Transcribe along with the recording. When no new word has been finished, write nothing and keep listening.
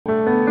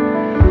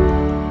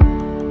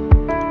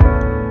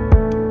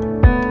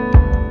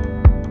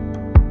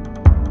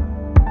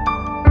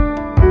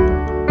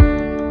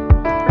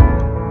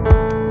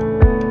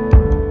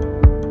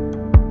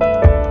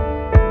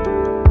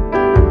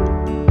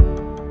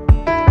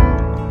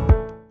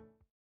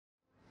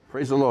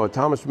Praise the Lord.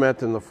 Thomas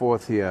Manton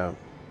IV here,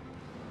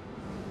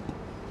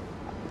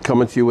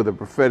 coming to you with a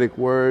prophetic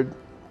word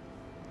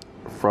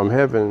from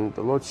heaven.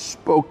 The Lord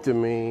spoke to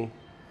me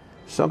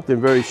something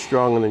very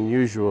strong and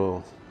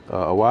unusual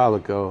a while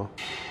ago,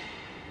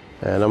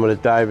 and I'm going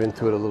to dive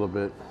into it a little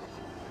bit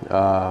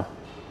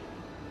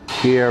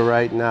here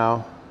right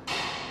now.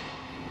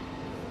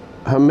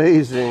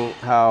 Amazing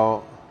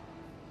how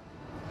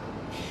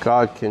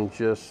God can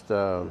just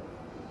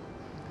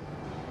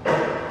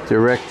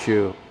direct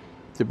you.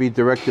 To be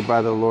directed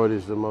by the Lord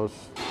is the most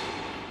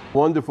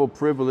wonderful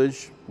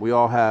privilege we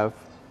all have.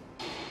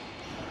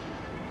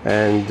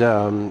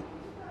 And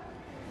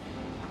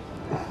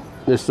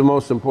it's the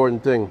most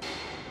important thing.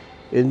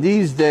 In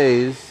these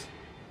days,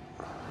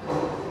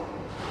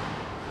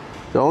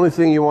 the only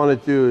thing you want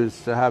to do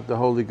is to have the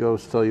Holy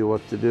Ghost tell you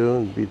what to do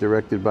and be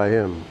directed by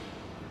Him.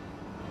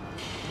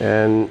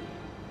 And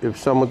if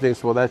someone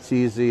thinks, well, that's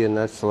easy and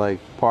that's like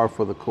par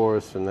for the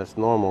course and that's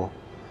normal,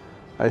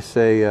 I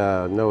say,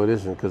 no, it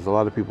isn't, because a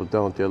lot of people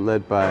don't. They're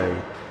led by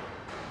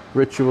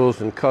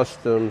rituals and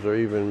customs or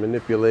even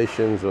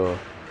manipulations or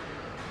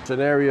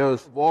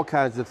scenarios of all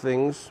kinds of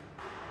things,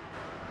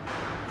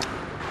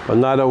 but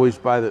not always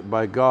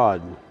by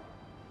God.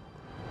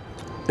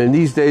 And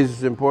these days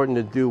it's important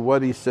to do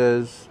what He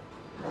says,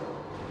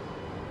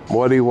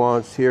 what He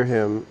wants, hear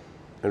Him,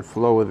 and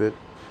flow with it.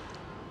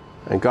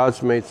 And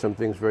God's made some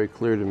things very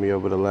clear to me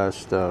over the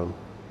last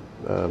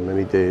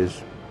many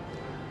days.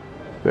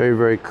 Very,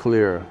 very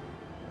clear.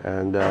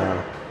 And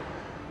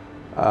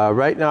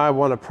right now I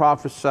want to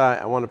prophesy.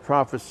 I want to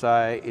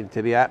prophesy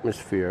into the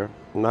atmosphere,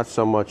 not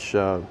so much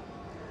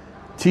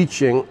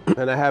teaching.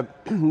 And I have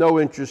no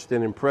interest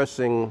in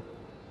impressing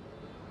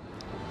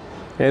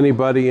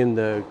anybody in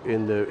the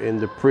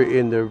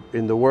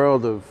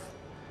world of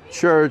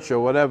church or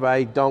whatever.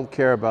 I don't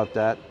care about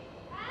that.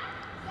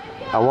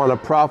 I want to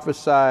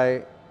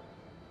prophesy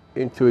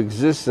into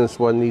existence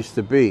what needs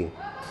to be,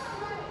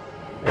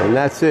 and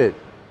that's it.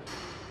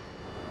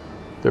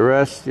 The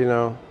rest, you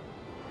know.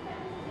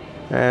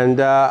 And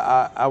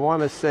I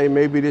want to say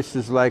maybe this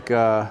is like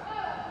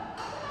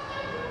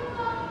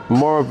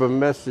more of a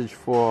message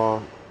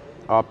for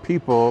our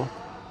people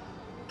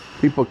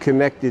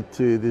connected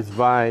to this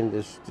vine,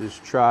 this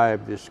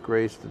tribe, this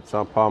grace that's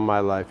upon my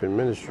life in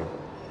ministry.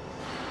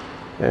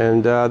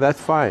 And that's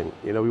fine.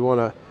 You know, we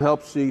want to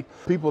help see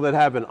people that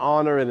have an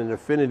honor and an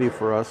affinity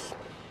for us,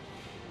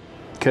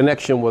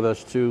 connection with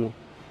us to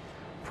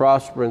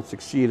prosper and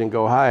succeed and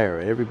go higher.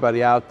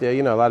 Everybody out there,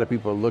 you know, a lot of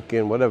people are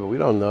looking, whatever. We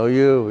don't know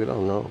you. We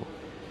don't know.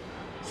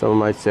 Someone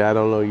might say, I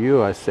don't know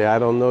you. I say, I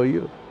don't know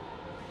you.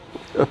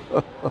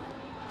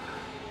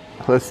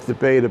 Let's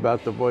debate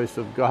about the voice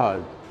of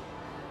God,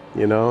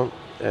 you know.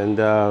 And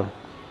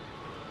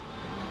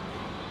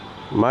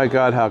my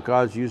God, how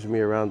God's used me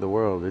around the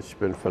world. It's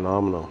been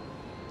phenomenal.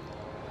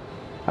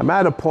 I'm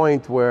at a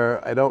point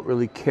where I don't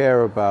really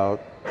care about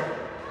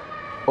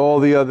all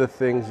the other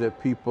things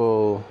that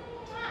people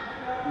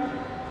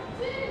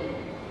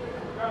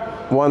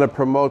want to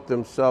promote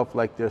themselves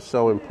like they're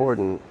so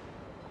important,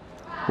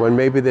 when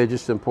maybe they're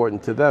just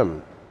important to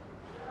them.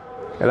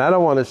 And I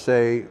don't want to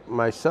say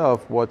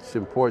myself what's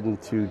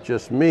important to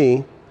just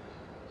me,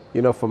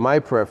 you know, for my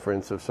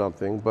preference of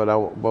something, but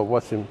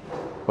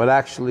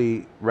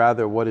actually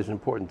rather what is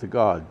important to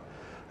God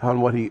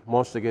and what He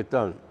wants to get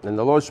done. And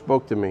the Lord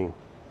spoke to me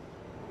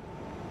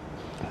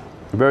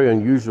a very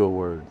unusual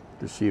word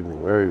this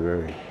evening, very,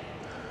 very.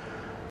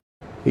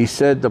 He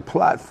said the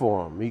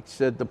platform. He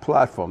said the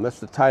platform. That's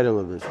the title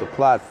of this, the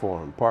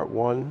platform, part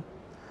 1.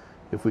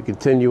 If we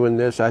continue in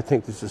this, I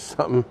think this is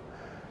something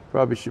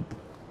probably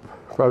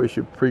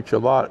should preach a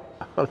lot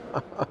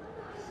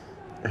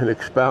and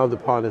expound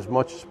upon as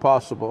much as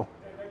possible.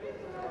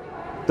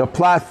 The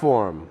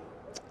platform.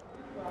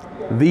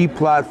 The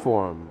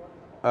platform.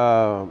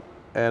 And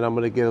I'm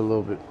going to get a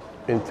little bit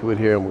into it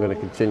here, and we're going to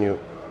continue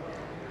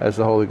as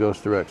the Holy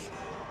Ghost directs.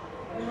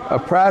 A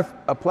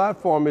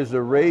platform is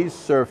a raised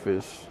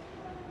surface,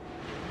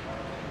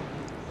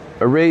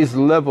 a raised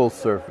level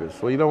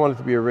surface. Well, you don't want it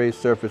to be a raised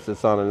surface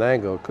that's on an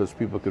angle, because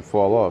people could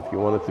fall off. You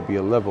want it to be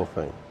a level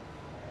thing.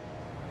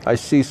 I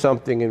see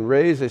something in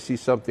raised, I see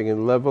something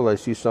in level, I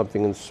see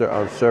something on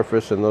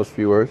surface, in those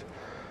few words.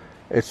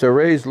 It's a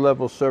raised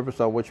level surface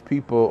on which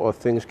people or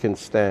things can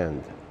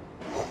stand.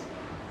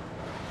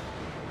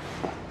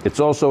 It's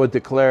also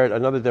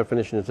another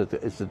definition is that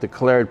it's a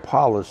declared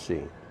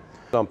policy.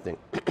 Something.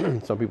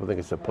 Some people think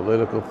it's a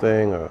political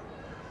thing, or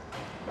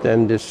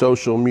then there's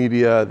social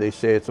media, they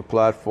say it's a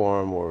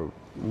platform, or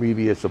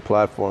media, it's a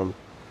platform.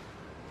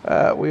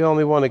 We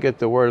only want to get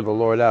the word of the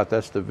Lord out.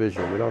 That's the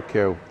vision. We don't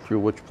care through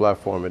which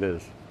platform it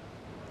is.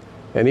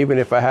 And even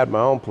if I had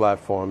my own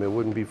platform, it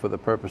wouldn't be for the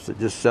purpose of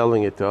just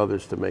selling it to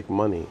others to make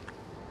money.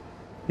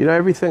 You know,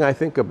 everything I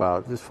think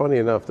about, it's funny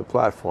enough, the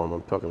platform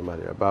I'm talking about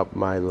here, about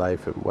my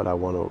life and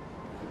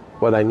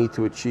what I need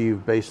to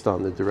achieve based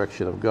on the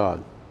direction of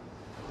God,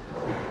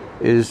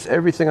 is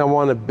everything I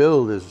want to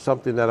build is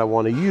something that I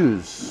want to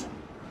use.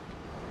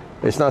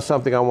 It's not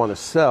something I want to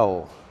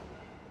sell.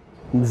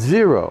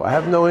 Zero. I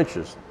have no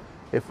interest.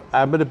 If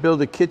I'm going to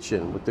build a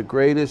kitchen with the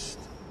greatest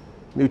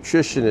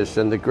nutritionists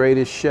and the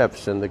greatest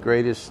chefs and the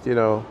greatest,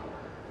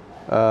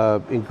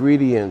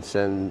 ingredients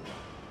and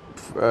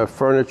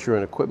furniture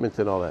and equipment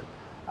and all that,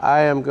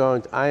 I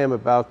am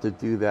about to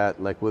do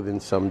that like within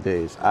some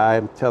days.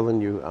 I'm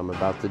telling you, I'm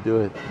about to do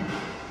it.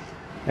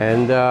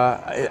 And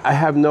I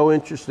have no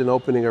interest in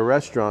opening a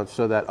restaurant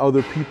so that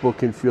other people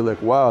can feel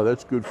like, wow,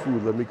 that's good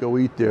food. Let me go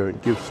eat there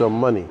and give some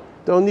money.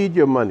 Don't need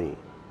your money.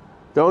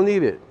 Don't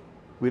need it.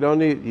 We don't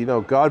need,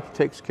 God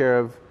takes care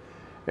of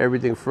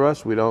everything for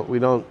us. We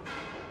don't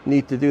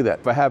need to do that.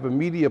 If I have a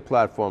media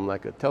platform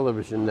like a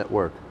television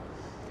network,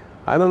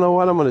 I don't know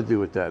what I'm going to do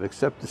with that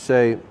except to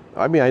say,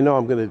 I know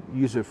I'm going to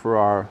use it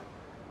for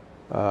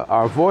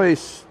our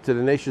voice to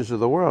the nations of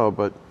the world,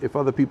 but if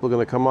other people are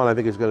going to come on, I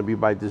think it's going to be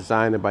by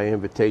design and by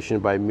invitation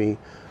by me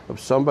of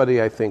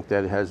somebody I think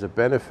that has a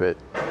benefit.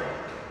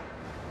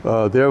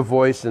 Their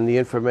voice and the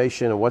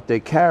information and what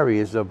they carry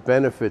is of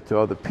benefit to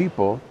other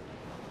people,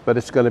 but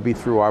it's going to be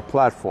through our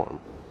platform.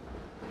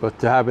 But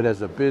to have it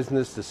as a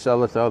business, to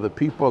sell it to other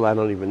people, I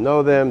don't even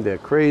know them, they're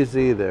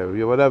crazy, they're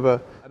whatever.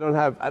 I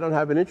don't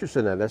have an interest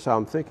in that. That's how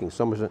I'm thinking.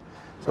 Someone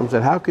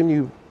said, how can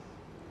you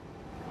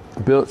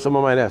build,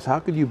 someone might ask, how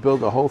could you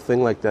build a whole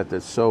thing like that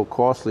that's so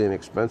costly and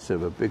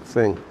expensive, a big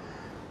thing,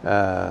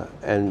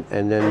 and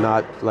then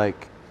not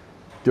like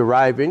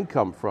derive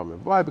income from it?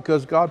 Why?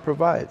 Because God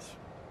provides.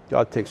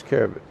 God takes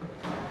care of it.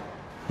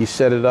 He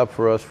set it up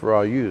for us for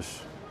our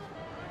use.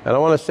 And I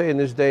want to say in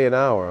this day and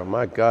hour,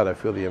 my God, I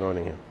feel the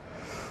anointing here.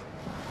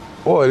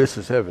 Boy, this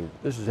is heaven.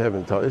 This is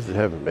heaven. This is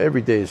heaven.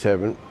 Every day is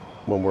heaven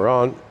when we're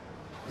on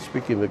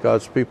speaking to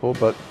God's people,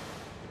 but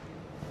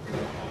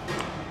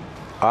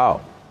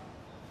wow.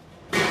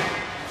 The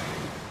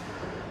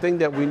thing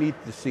that we need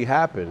to see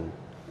happen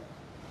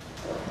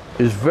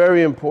is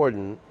very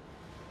important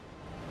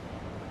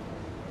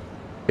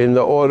in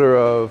the order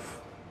of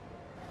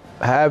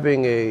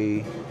having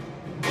a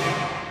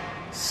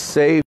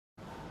safe,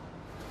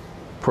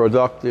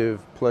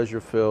 productive,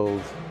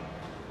 pleasure-filled,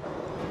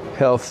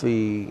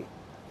 healthy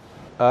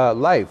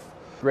life,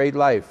 great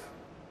life.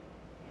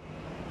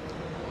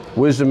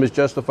 Wisdom is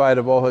justified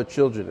of all her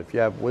children. If you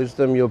have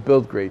wisdom, you'll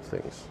build great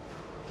things.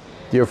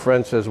 Dear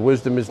friend says,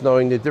 wisdom is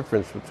knowing the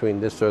difference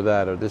between this or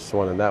that or this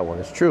one and that one.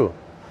 It's true.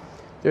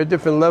 There are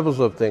different levels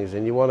of things,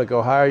 and you want to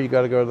go higher, you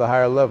got to go to the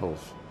higher levels.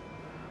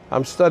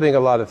 I'm studying a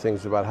lot of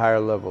things about higher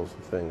levels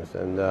of things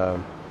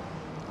and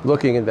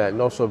looking at that,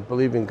 and also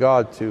believing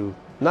God to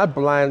not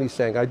blindly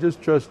saying, I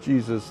just trust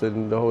Jesus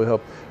and the Holy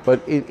help,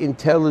 but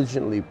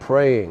intelligently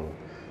praying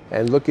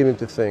and looking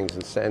into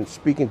things and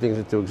speaking things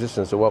into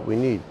existence of what we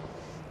need.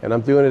 And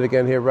I'm doing it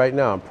again here right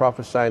now. I'm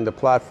prophesying the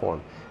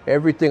platform.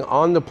 Everything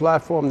on the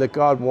platform that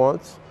God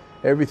wants,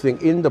 everything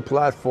in the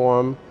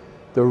platform,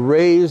 the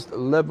raised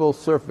level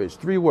surface.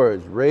 3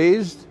 words.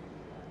 Raised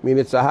means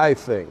it's a high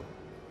thing.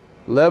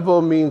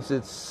 Level means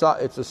it's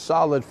a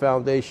solid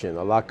foundation.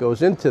 A lot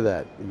goes into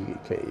that.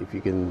 If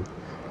you can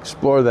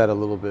explore that a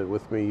little bit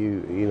with me,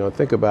 you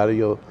think about it,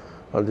 you'll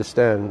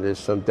understand there's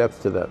some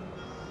depth to that.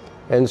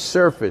 And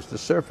surface, the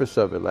surface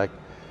of it, like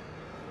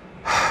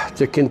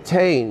to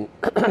contain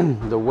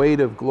the weight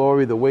of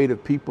glory, the weight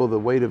of people, the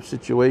weight of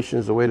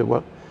situations, the weight of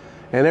what,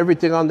 and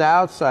everything on the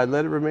outside,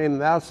 let it remain on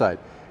the outside.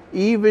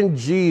 Even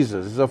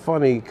Jesus is a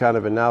funny kind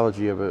of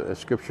analogy of a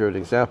scripture, an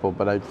example,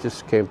 but I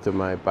just came to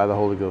by the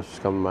Holy Ghost,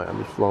 I'm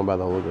just flowing by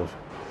the Holy Ghost.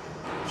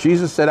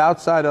 Jesus said,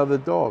 outside are the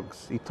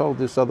dogs. He told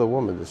this other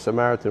woman, the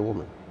Samaritan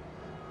woman,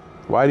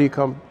 why do you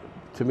come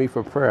to me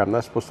for prayer? I'm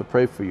not supposed to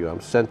pray for you.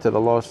 I'm sent to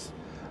the lost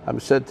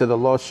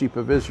sheep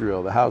of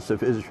Israel, the house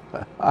of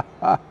Israel.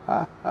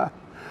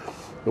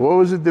 What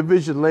was the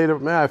division later?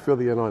 Man, I feel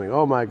the anointing.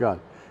 Oh my God.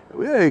 Oh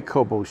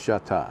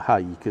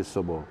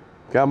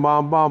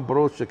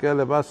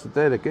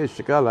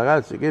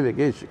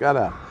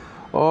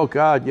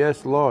God,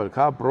 yes Lord.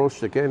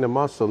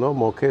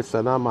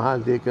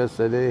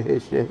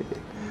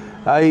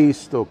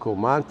 Aisto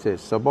comante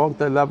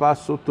sabonte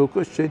lavasu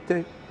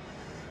tukushite.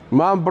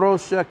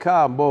 Mambrosha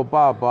ka bo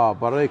baba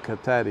bareka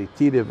tari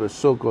tire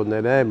vesoko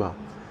nerema.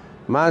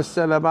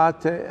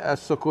 Mansalamate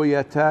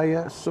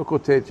asokoyataya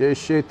sokote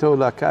jesheto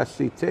la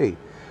kasite.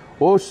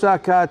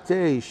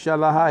 Osakate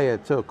shalahaya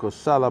toko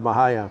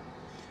salamahaya.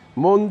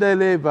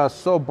 Mondeleva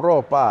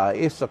sobropa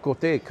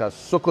isakoteka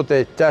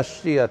sokote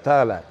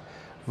tashiatala.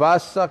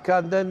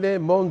 Vasakandene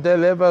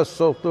mondeleva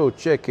soto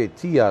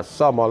cheketia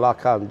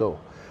samalakando.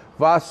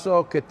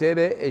 Vaso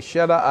ketere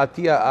eshara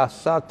atia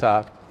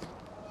asata.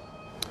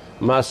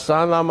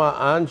 Masanama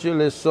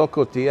Angeles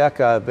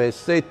Sokotiaka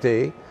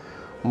Vesete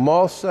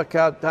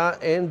Mosakata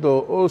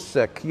Endo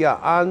Osa Kia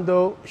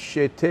Ando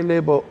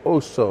Shetelebo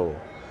Oso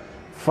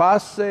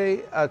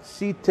Fase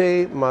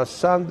Atsite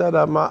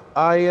Masandara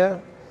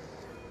Maaya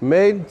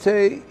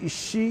Mente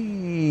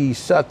Shi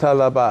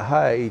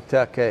Satalabahai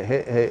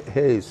Itake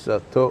He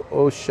Sato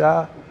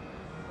Osha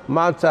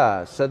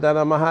Mata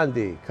Sadana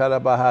Mahandi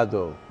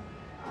Karabahado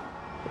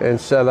and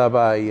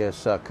Salabaya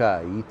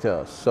Saka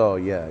Ita. So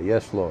yeah,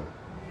 yes Lord.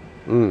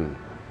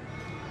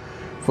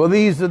 For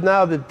these are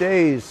now the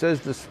days,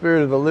 says the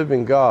Spirit of the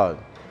living God,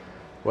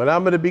 when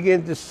I'm going to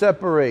begin to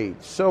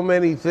separate so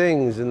many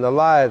things in the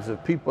lives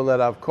of people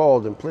that I've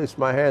called and placed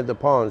my hand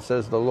upon,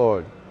 says the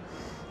Lord.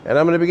 And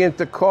I'm going to begin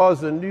to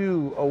cause a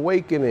new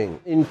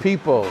awakening in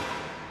people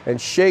and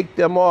shake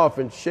them off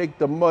and shake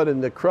the mud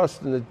and the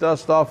crust and the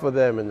dust off of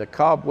them and the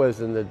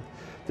cobwebs and the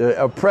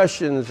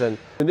oppressions and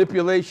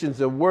manipulations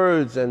of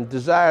words and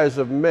desires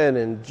of men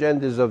and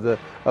genders of the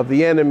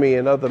enemy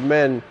and other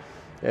men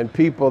and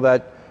people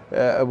that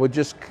were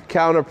just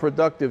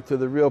counterproductive to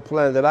the real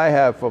plan that I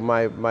have for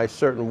my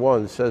certain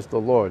ones, says the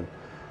Lord.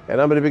 And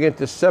I'm going to begin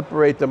to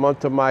separate them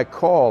unto my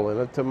call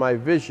and unto my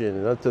vision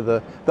and unto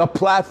the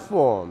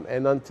platform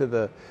and unto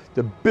the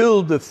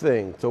build the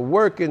thing, to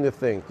work in the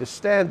thing, to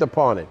stand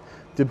upon it,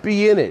 to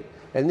be in it.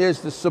 And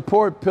there's the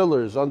support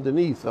pillars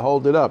underneath to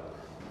hold it up.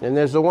 And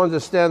there's the ones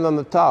that stand on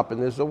the top,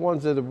 and there's the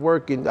ones that are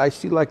working. I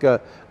see like a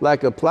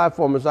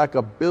platform. It's like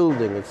a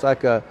building. It's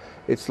like a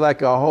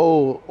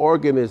whole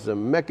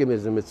organism,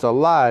 mechanism. It's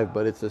alive,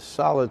 but it's a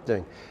solid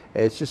thing.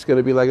 And it's just going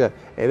to be like that.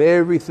 And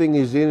everything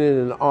is in it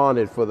and on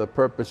it for the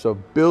purpose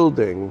of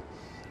building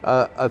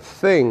a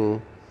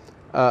thing,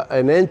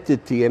 an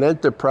entity, an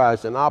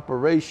enterprise, an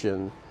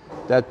operation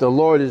that the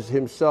Lord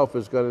himself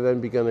is going to then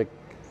be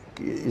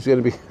He's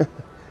going to be.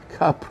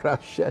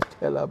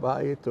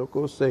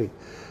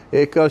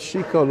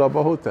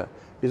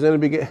 He's going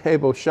to be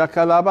able,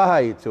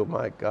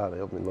 my God,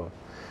 help me, Lord.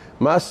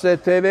 He's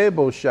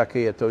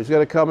going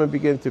to come and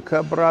begin to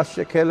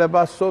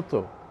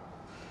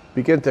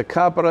begin to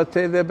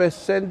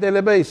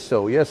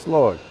yes,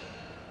 Lord.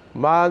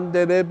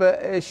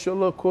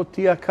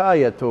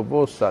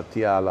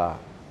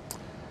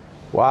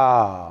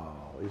 Wow.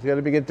 He's going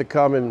to begin to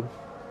come and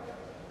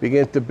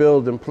begin to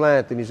build and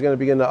plant, and he's going to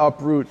begin to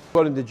uproot.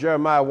 According to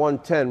Jeremiah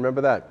 1:10,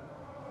 remember that?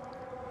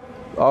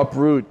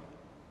 Uproot,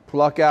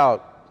 pluck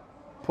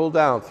out, pull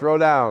down, throw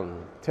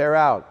down, tear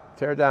out,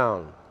 tear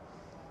down.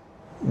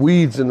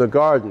 Weeds in the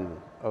garden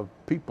of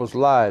people's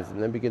lives,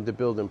 and then begin to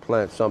build and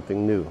plant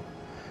something new.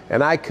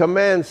 And I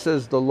command,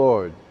 says the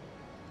Lord,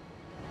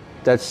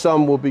 that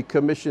some will be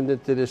commissioned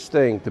into this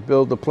thing, to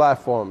build a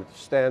platform, to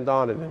stand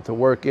on it, and to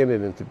work in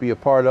it, and to be a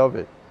part of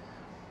it.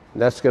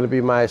 And that's going to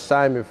be my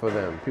assignment for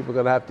them. People are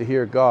going to have to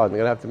hear God. They're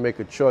going to have to make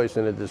a choice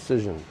and a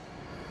decision.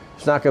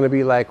 It's not going to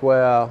be like,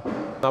 well,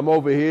 I'm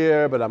over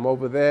here, but I'm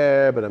over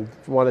there, but I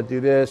want to do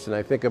this, and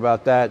I think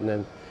about that, and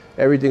then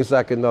everything's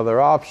like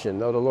another option.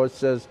 No, the Lord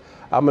says,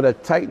 I'm going to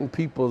tighten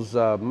people's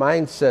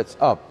mindsets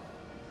up,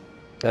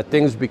 that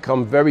things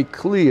become very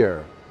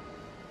clear,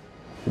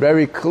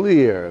 very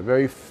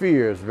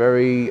fierce,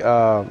 very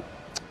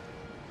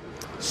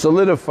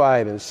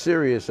solidified and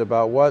serious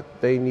about what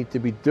they need to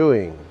be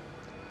doing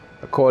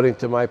according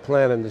to my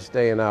plan in this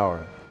day and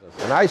hour.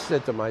 And I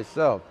said to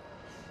myself,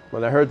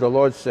 when I heard the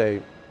Lord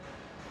say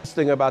this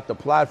thing about the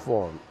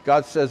platform,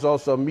 God says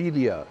also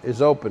media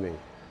is opening.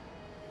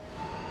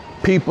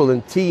 People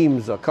and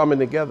teams are coming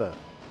together.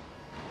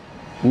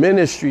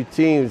 Ministry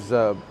teams,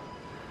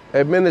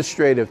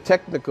 administrative,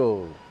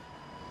 technical,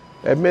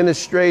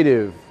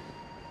 administrative,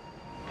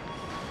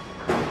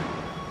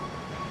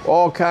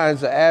 all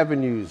kinds of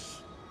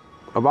avenues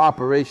of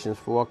operations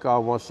for what God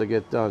wants to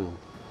get done.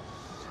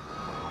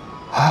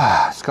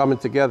 It's coming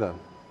together.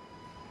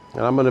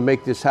 And I'm going to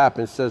make this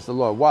happen, says the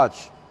Lord.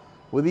 Watch.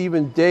 With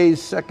even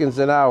days, seconds,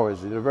 and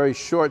hours, in a very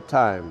short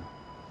time,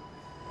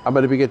 I'm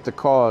going to begin to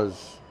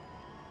cause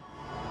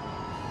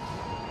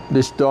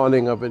this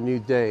dawning of a new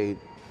day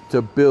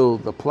to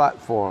build the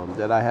platform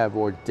that I have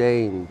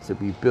ordained to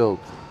be built.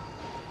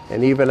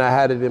 And even I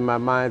had it in my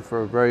mind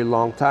for a very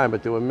long time,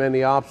 but there were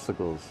many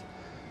obstacles,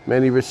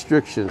 many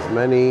restrictions,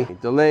 many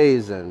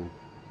delays, and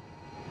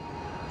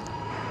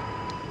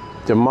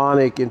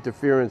demonic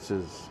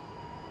interferences.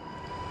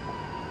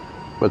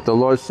 But the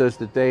Lord says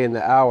the day and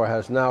the hour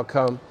has now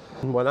come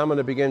when I'm going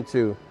to begin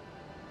to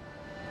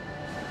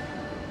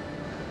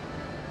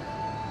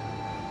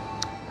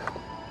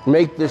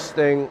make this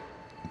thing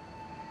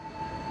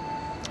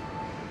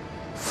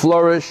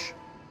flourish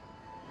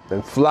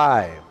and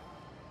fly.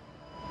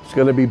 It's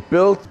going to be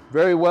built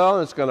very well,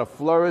 and it's going to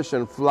flourish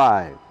and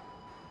fly.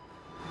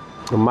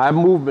 And my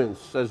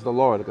movements, says the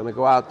Lord, are going to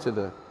go out to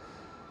the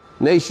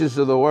nations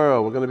of the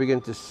world. We're going to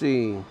begin to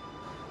see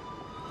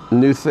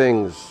new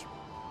things.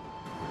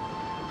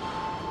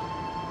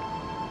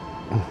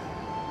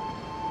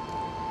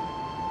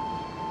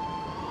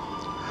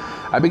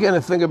 I began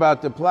to think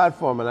about the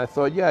platform, and I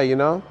thought, yeah, you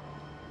know,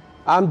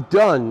 I'm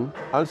done.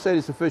 I'll say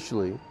this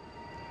officially.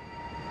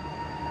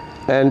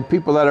 And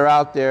people that are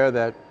out there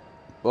that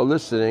are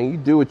listening, you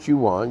do what you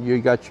want. You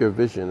got your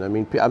vision. I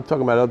mean, I'm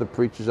talking about other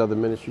preachers, other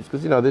ministries,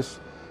 because, you know, this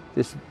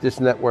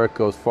network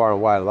goes far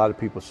and wide. A lot of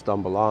people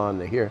stumble on,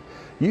 they hear.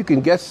 You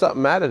can get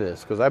something out of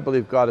this, because I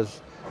believe God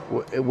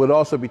would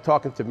also be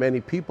talking to many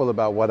people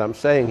about what I'm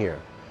saying here.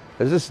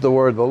 Because this is the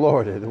word of the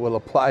Lord, and it will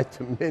apply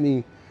to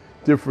many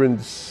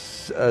different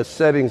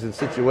settings and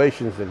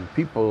situations and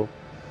people,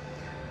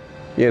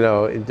 you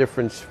know, in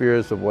different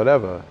spheres of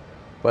whatever.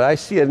 But I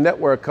see a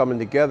network coming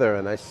together,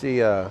 and I see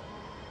a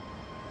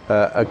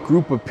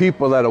group of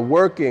people that are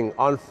working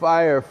on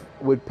fire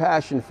with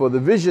passion for the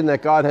vision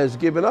that God has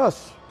given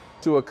us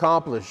to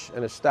accomplish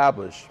and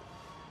establish,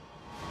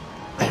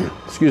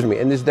 excuse me,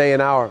 in this day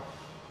and hour.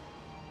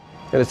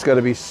 And it's going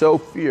to be so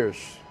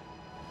fierce.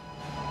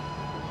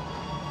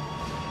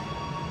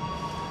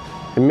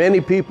 And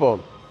many people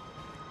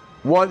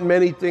want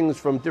many things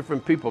from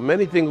different people.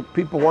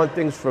 People want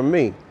things from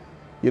me.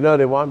 You know,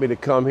 they want me to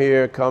come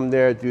here, come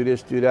there, do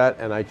this, do that,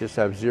 and I just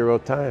have zero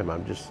time.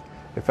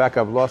 In fact,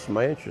 I've lost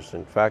my interest.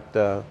 In fact,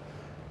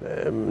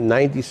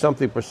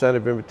 90-something%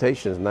 of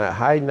invitations,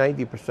 high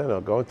 90%, I'll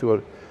go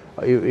into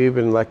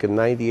even like a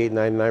 98,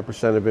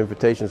 99% of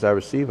invitations I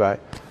receive, I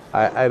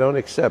don't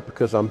accept,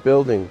 because I'm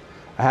building.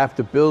 I have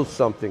to build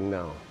something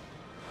now.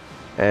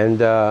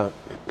 And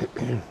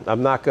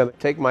I'm not going to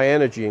take my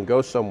energy and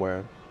go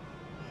somewhere,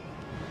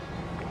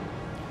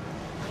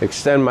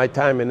 extend my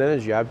time and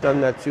energy. I've done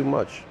that too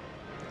much.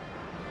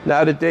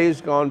 Now the days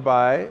gone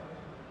by,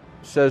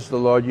 says the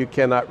Lord, you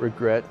cannot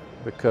regret,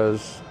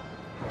 because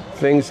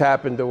things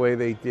happened the way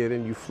they did,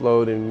 and you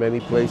flowed in many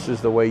places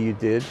the way you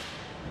did.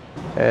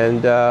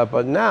 And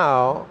but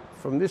now,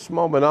 from this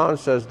moment on,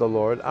 says the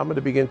Lord, I'm going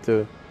to begin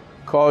to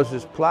cause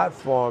this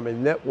platform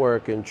and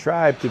network and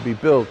tribe to be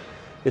built.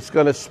 It's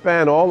going to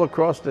span all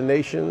across the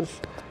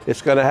nations.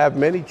 It's going to have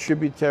many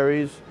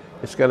tributaries.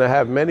 It's going to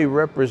have many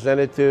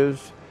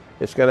representatives.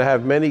 It's going to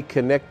have many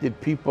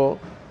connected people.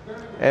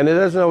 And it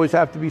doesn't always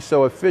have to be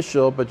so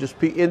official, but just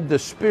be in the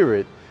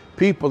spirit.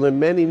 People in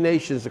many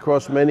nations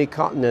across many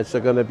continents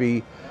are going to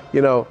be,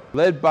 you know,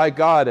 led by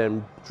God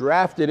and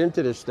drafted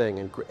into this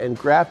thing and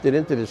grafted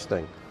into this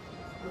thing.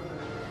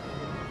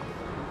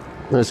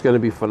 And it's going to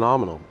be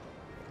phenomenal.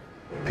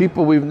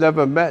 People we've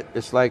never met,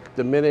 it's like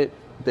the minute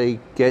they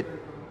get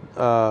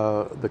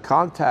the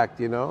contact,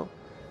 you know,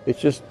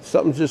 it's just,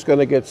 something's just going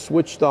to get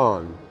switched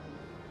on,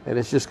 and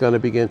it's just going to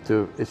begin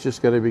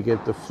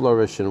to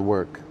flourish and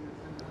work.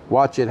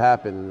 Watch it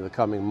happen in the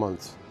coming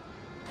months,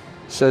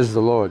 says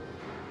the Lord.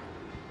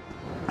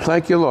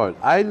 Thank you, Lord.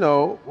 I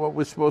know what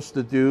we're supposed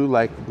to do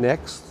like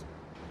next.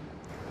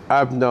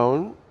 I've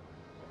known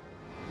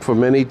for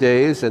many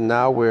days, and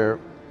now we're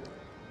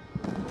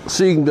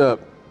seeing the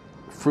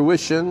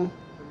fruition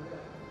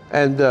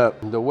and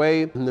the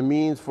way and the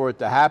means for it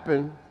to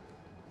happen,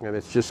 and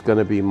it's just going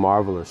to be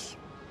marvelous.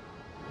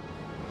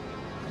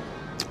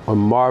 A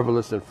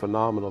marvelous and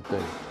phenomenal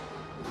thing.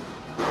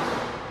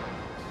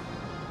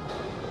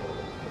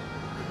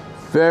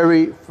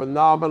 Very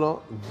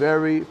phenomenal,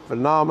 very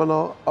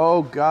phenomenal.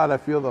 Oh God, I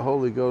feel the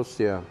Holy Ghost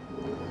here.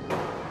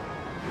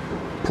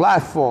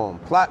 Platform.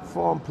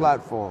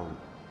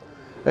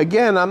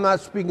 Again, I'm not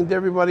speaking to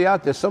everybody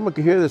out there. Someone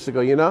could hear this and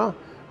go, you know,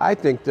 I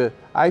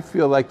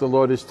feel like the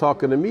Lord is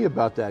talking to me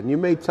about that. And you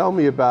may tell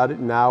me about it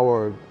now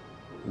or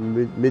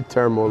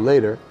midterm or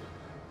later,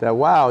 that,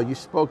 wow, you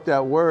spoke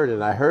that word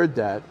and I heard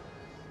that.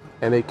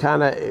 And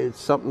it's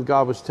something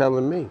God was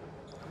telling me.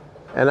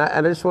 And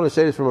I just want to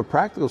say this from a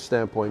practical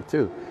standpoint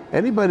too.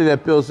 Anybody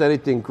that builds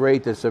anything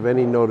great that's of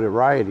any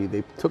notoriety,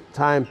 they took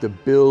time to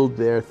build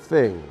their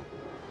thing.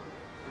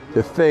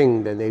 The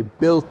thing, then they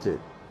built it.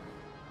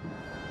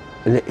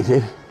 And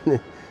they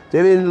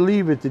didn't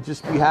leave it to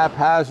just be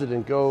haphazard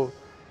and go.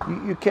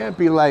 You can't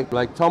be like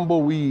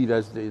tumbleweed,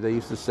 as they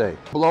used to say.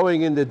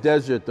 Blowing in the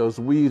desert, those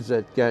weeds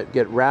that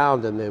get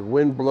round and the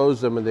wind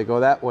blows them and they go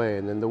that way,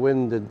 and then the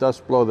wind and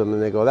dust blow them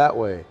and they go that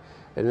way.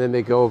 And then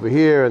they go over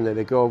here and then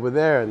they go over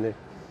there, and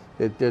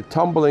they're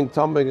tumbling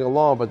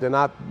along, but they're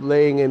not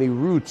laying any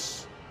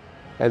roots,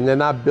 and they're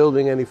not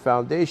building any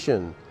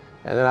foundation,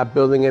 and they're not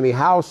building any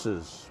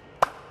houses.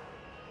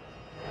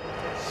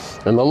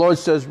 And the Lord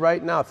says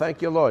right now,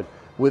 thank you, Lord,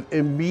 with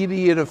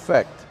immediate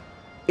effect,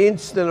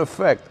 instant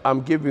effect,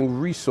 I'm giving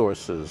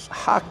resources.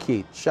 I'm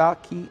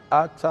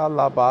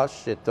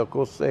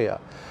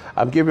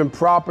giving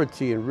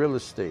property and real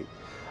estate.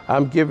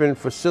 I'm giving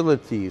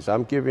facilities.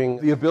 I'm giving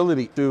the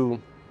ability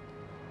to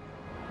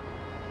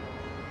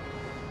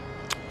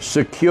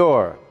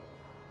secure,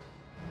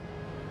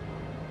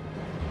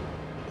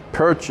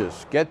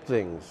 purchase, get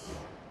things.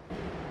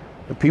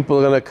 And people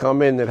are going to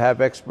come in that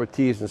have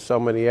expertise in so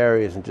many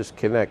areas and just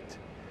connect,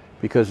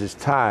 because it's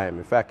time.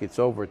 In fact, it's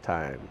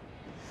overtime.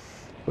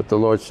 But the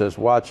Lord says,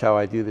 watch how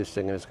I do this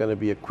thing, and it's going to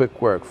be a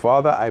quick work.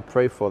 Father, I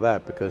pray for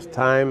that, because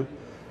time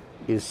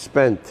is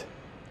spent.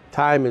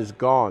 Time is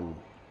gone.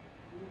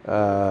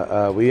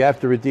 We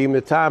have to redeem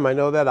the time. I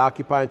know that.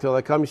 Occupy until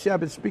I come. You see, I've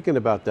been speaking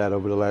about that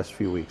over the last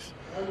few weeks.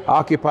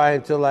 Occupy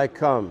until I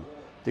come.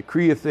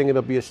 Decree a thing,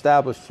 it'll be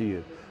established to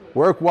you.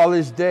 Work while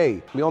it's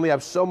day. We only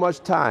have so much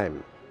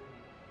time.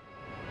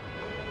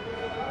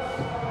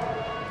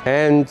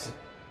 And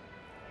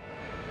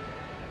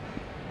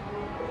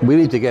we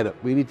need to get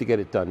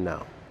it done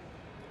now.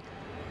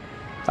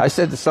 I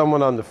said to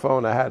someone on the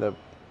phone, I had some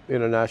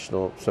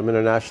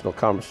international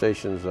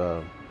conversations,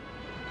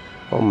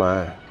 all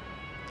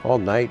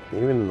night,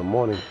 even in the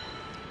morning.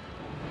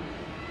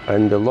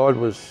 And the Lord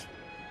was,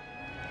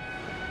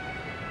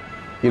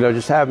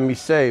 just having me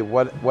say,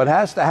 what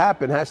has to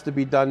happen has to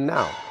be done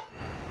now.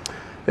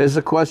 There's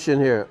a question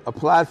here. A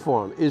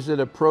platform, is it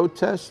a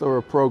protest or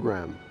a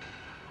program?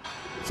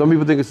 Some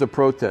people think it's a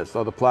protest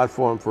or the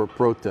platform for a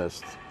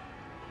protest.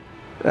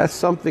 That's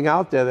something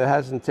out there that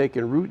hasn't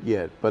taken root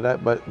yet.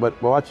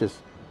 But watch this.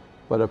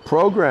 But a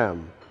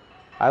program,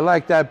 I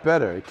like that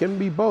better. It can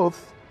be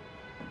both,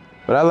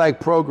 but I like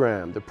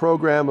program, the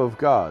program of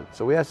God.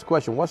 So we ask the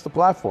question, what's the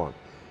platform?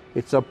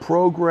 It's a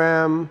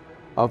program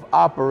of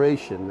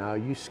operation. Now,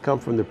 you come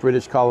from the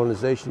British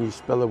colonization, you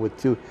spell it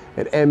with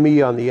an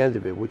M-E on the end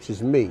of it, which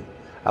is me.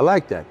 I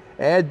like that.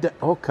 That's,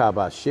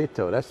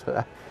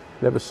 I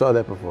never saw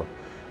that before.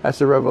 That's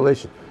a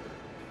revelation.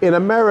 In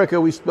America,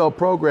 we spell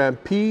program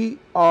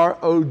P-R-O-G-R-A-M.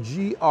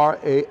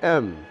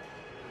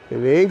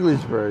 In the English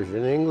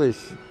version, English,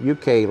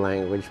 UK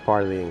language,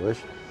 part of the English,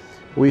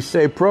 we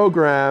say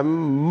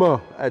program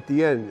at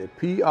the end.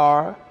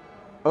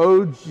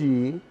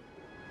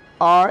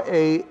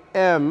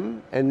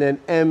 P-R-O-G-R-A-M and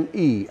then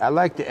M-E. I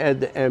like to add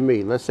the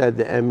M-E. Let's add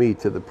the M-E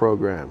to the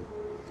program.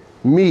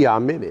 Me,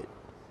 I'm in it.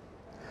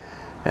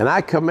 And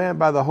I command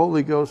by the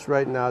Holy Ghost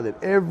right now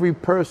that every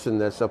person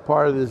that's a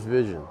part of this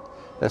vision,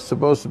 that's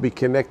supposed to be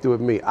connected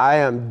with me, I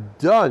am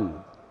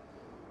done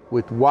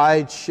with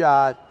wide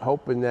shot,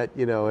 hoping that,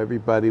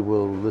 everybody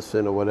will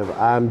listen or whatever.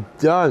 I'm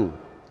done.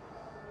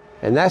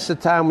 And that's the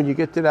time when you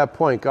get to that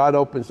point, God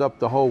opens up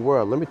the whole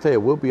world. Let me tell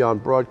you, we'll be on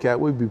broadcast.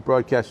 We'll be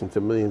broadcasting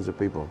to millions of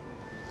people.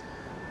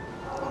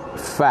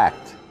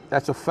 Fact.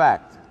 That's a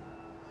fact.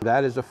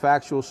 That is a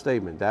factual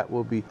statement. That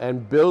will be,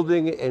 and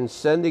building it and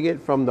sending it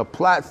from the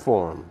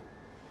platform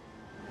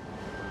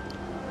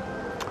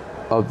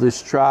of this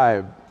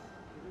tribe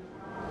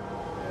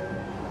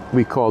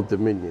we call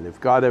Dominion. If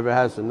God ever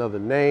has another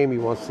name he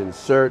wants to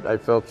insert, I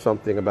felt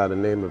something about a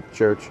name of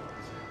church,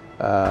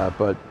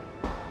 but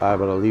I'm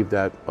going to leave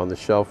that on the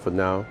shelf for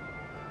now.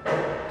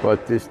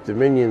 But this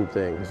Dominion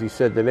thing, as he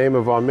said, the name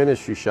of our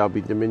ministry shall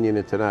be Dominion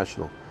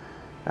International.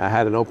 I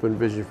had an open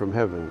vision from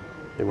heaven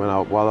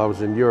while I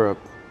was in Europe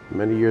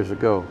many years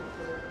ago,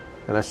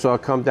 and I saw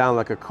it come down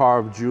like a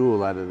carved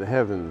jewel out of the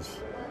heavens.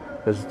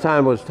 At the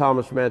time it was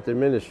Thomas Manton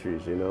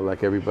Ministries,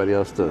 like everybody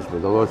else does,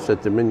 but the Lord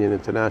said Dominion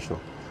International.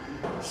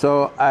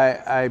 So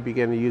I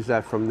began to use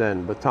that from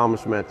then, but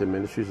Thomas Manton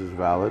Ministries is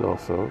valid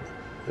also,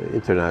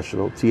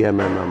 international,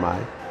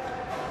 TMMMI.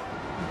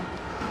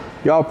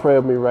 Y'all pray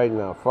with me right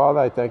now. Father,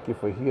 I thank you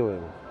for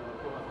healing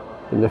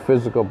in the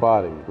physical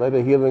body. Let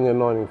the healing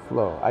anointing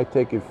flow. I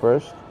take it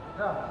first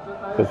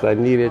because I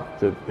need it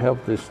to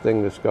help this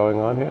thing that's going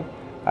on here.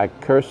 I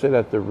curse it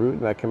at the root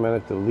and I command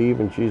it to leave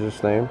in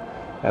Jesus' name.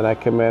 And I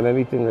command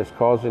anything that's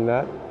causing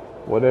that,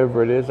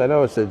 whatever it is. I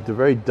know it's a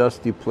very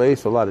dusty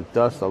place, a lot of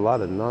dust, a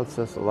lot of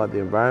nonsense, a lot of the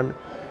environment.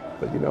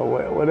 But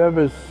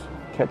whatever's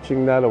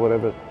catching that or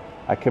whatever,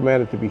 I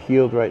command it to be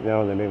healed right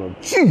now in the name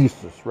of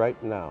Jesus right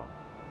now.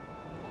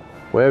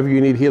 Wherever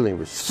you need healing,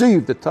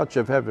 receive the touch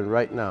of heaven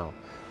right now.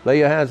 Lay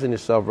your hands on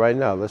yourself right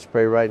now. Let's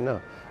pray right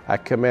now. I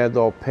command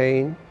all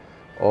pain,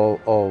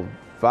 all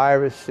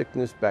virus,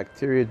 sickness,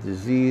 bacteria,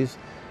 disease,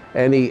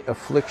 any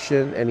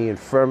affliction, any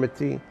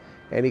infirmity,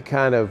 any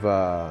kind of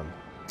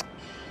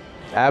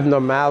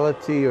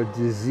abnormality or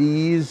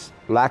disease,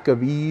 lack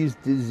of ease,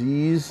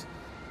 disease,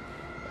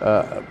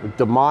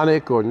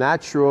 demonic or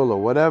natural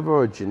or whatever,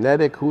 or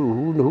genetic,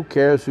 who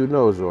cares, who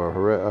knows,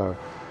 or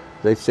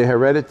they say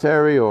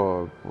hereditary,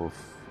 or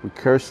we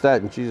curse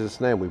that in Jesus'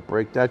 name. We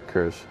break that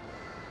curse.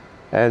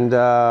 And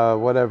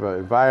whatever,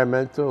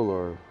 environmental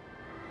or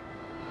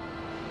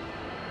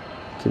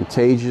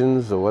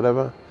contagions or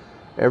whatever,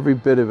 every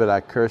bit of it,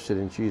 I curse it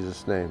in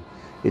Jesus' name.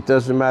 It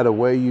doesn't matter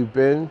where you've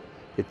been.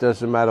 It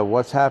doesn't matter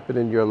what's happened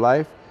in your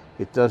life.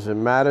 It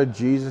doesn't matter.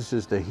 Jesus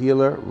is the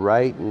healer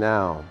right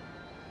now.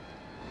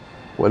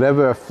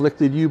 Whatever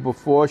afflicted you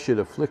before should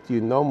afflict you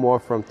no more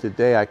from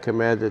today. I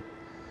command it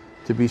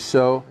to be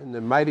so in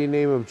the mighty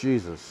name of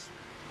Jesus.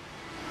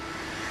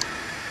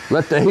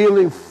 Let the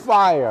healing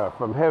fire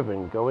from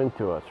heaven go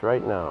into us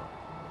right now.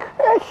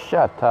 I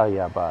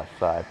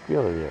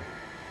feel it here.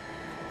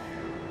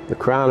 The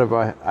crown of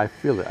our, I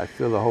feel it. I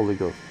feel the Holy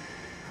Ghost.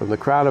 From the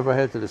crown of our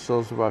head to the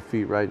soles of our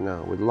feet right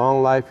now. With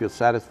long life, you'll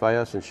satisfy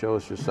us and show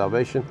us your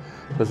salvation,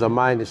 because our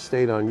mind is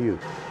stayed on you.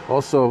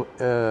 Also,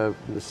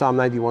 Psalm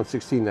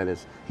 91:16, that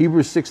is.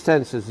 Hebrews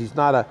 6:10 says he's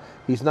not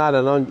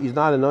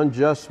an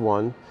unjust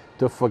one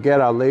to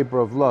forget our labor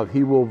of love.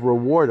 He will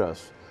reward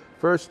us.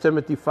 1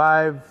 Timothy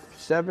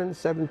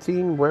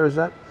 5:17, where is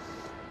that?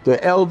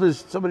 The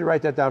elders, somebody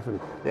write that down for me.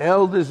 The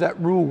elders that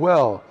rule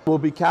well will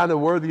be counted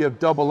worthy of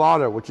double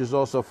honor, which is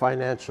also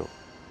financial.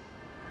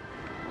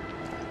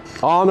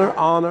 Honor,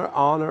 honor,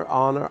 honor,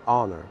 honor,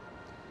 honor.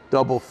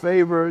 Double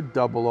favor,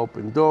 double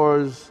open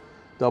doors,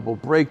 double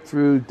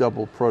breakthrough,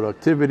 double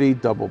productivity,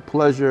 double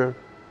pleasure.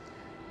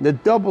 The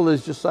double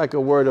is just like a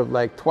word of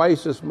like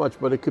twice as much,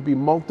 but it could be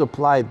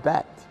multiplied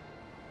that.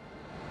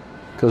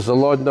 Because the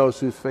Lord knows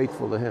who's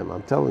faithful to him.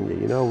 I'm telling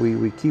you,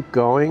 we keep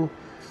going.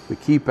 We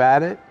keep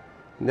at it.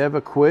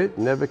 Never quit,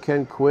 never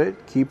can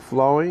quit. Keep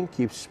flowing,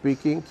 keep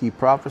speaking, keep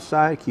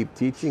prophesying, keep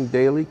teaching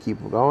daily, keep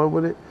going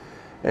with it.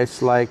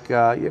 It's like,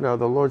 the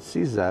Lord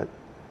sees that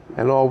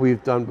and all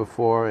we've done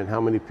before and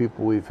how many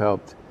people we've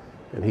helped,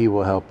 and he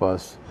will help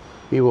us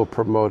He will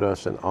promote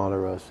us and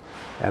honor us.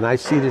 And I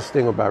see this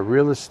thing about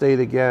real estate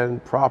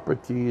again,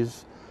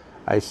 properties.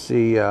 I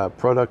see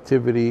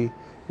productivity,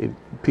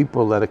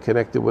 people that are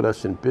connected with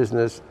us in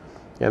business.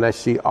 And I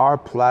see our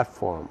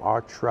platform,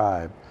 our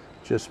tribe,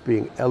 just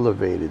being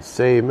elevated.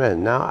 Say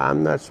amen. Now,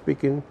 I'm not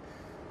speaking.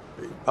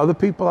 Other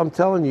people, I'm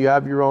telling you, you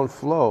have your own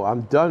flow.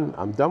 I'm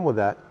done with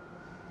that.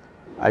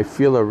 I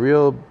feel a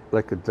real,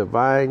 like a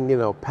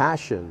divine,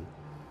 passion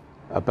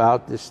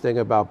about this thing,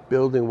 about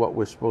building what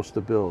we're supposed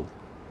to build.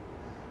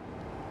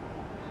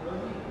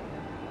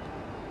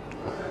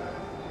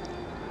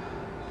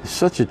 It's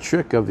such a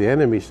trick of the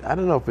enemies. I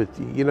don't know if it's,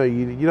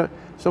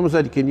 someone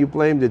said, can you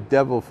blame the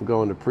devil for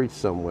going to preach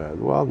somewhere?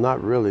 Well,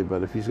 not really,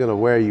 but if he's going to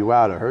wear you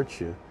out or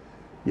hurt you,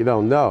 you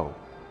don't know.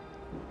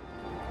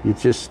 You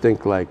just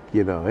think like,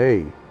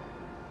 hey,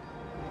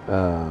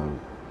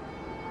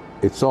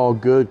 it's all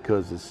good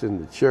because it's in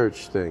the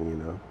church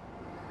thing,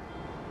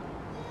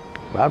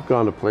 But I've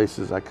gone to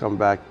places, I come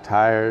back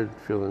tired,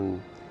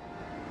 feeling,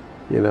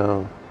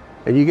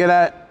 and you get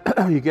out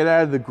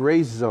of the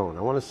grace zone.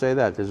 I want to say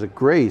that. There's a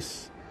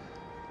grace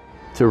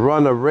to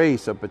run a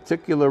race, a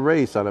particular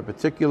race on a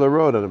particular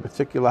road, on a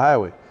particular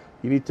highway.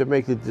 You need to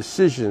make the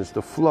decisions,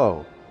 the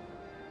flow,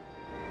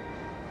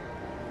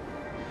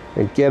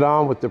 and get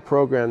on with the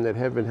program that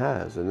heaven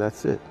has, and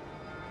that's it.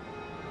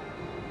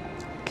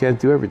 Can't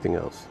do everything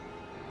else.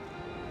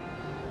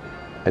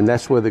 And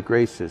that's where the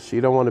grace is. So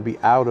you don't want to be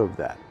out of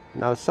that.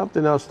 Now,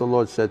 something else the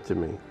Lord said to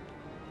me.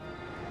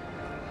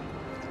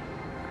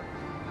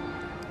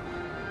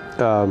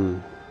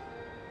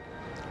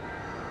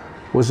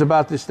 Was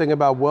about this thing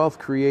about wealth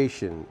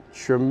creation,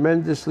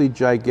 tremendously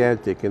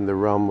gigantic in the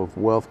realm of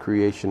wealth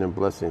creation and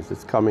blessings.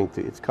 It's coming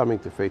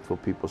to faithful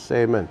people.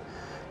 Say amen.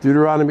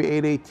 Deuteronomy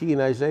 8:18,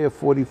 Isaiah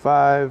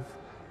 45,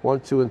 1,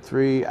 2, and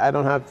 3. I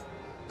don't have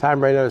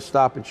time right now to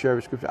stop and share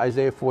a scripture.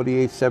 Isaiah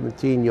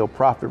 48:17, you'll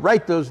profit.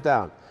 Write those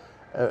down.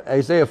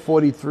 Isaiah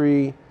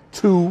 43,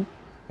 2,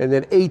 and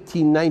then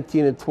 18,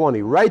 19, and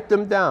 20. Write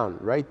them down.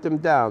 Write them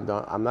down.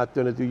 I'm not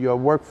going to do your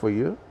work for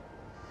you.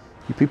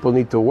 You people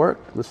need to work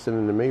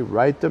listening to me.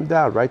 Write them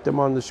down. Write them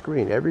on the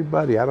screen.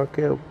 Everybody, I don't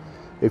care.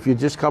 If you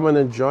just come in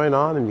and join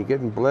on and you're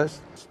getting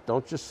blessed,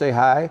 don't just say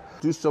hi.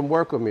 Do some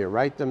work with me.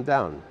 Write them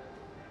down.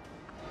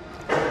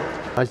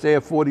 Isaiah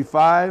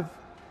 45,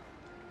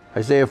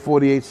 Isaiah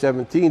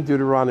 48:17,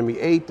 Deuteronomy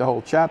 8. The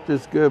whole chapter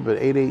is good, but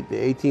 8, the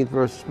 18th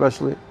verse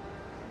especially.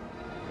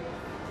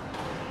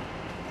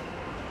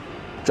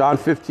 John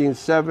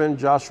 15:7,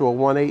 Joshua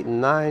 1, 8,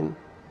 and 9.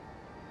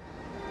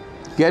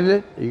 Getting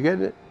it? Are you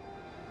getting it?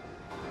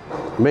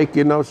 Make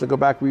your notes and go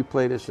back,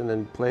 replay this, and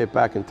then play it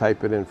back and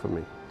type it in for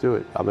me. Do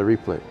it on the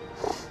replay.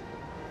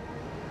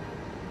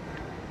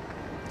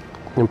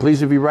 And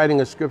please, if you're writing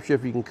a scripture,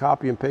 if you can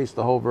copy and paste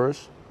the whole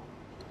verse.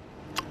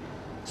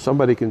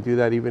 Somebody can do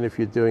that even if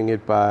you're doing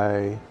it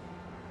by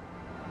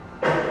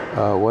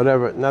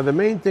whatever. Now, the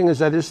main thing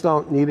is I just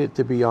don't need it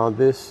to be on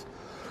this.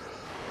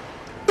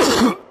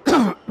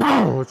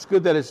 It's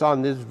good that it's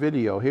on this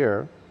video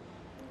here,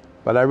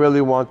 but I really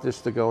want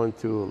this to go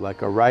into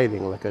like a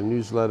writing, like a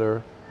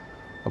newsletter,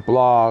 a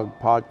blog,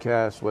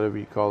 podcast, whatever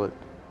you call it.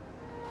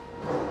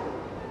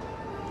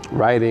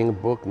 Writing,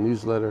 book,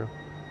 newsletter,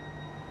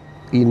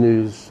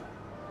 e-news,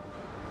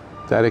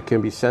 that it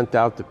can be sent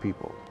out to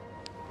people.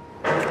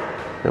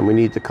 And we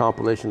need the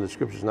compilation of the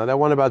scriptures. Now that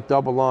one about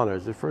double honor,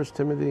 is it 1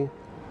 Timothy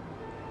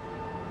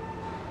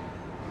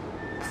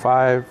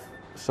 5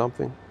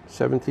 something,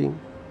 17?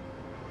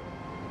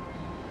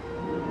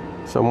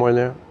 Somewhere in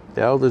there.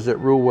 The elders that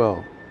rule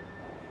well.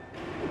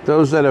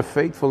 Those that are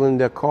faithful in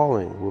their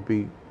calling will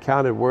be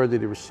counted worthy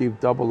to receive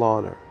double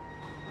honor.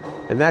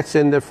 And that's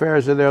in the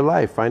affairs of their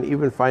life,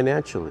 even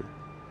financially.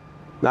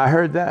 Now I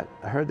heard that.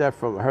 I heard that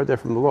from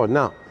the Lord.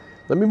 Now,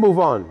 let me move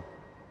on.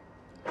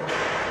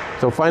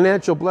 So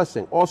financial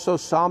blessing. Also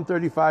Psalm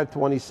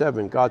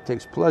 35:27, God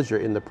takes pleasure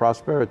in the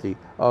prosperity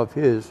of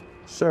his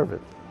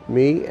servant.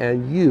 Me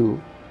and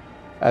you,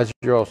 as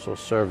you're also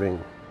serving.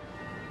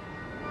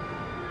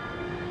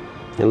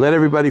 And let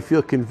everybody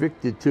feel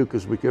convicted too,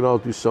 because we can all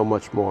do so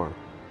much more.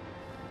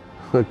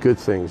 Good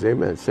things.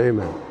 Amen. Say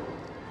amen.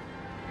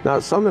 Now,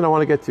 something I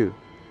want to get to.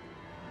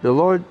 The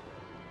Lord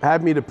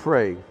had me to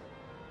pray.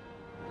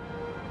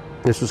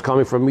 This was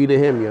coming from me to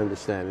him, you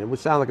understand. It would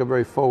sound like a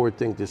very forward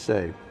thing to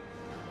say.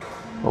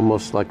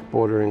 Almost like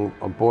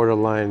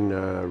borderline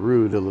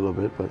rude a little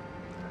bit, but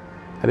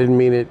I didn't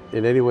mean it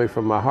in any way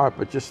from my heart,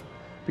 but just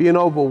being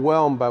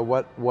overwhelmed by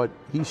what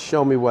he's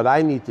shown me what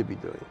I need to be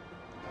doing.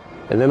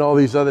 And then all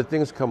these other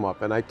things come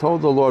up. And I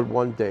told the Lord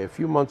one day, a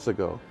few months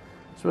ago,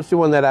 especially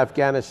when that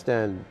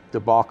Afghanistan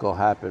debacle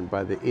happened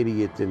by the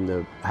idiot in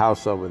the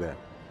house over there.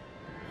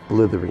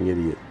 Blithering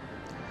idiot.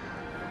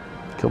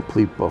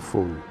 Complete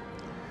buffoon.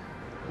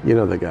 You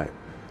know the guy.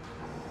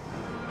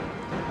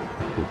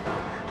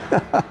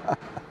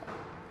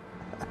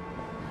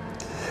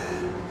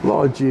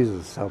 Lord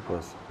Jesus, help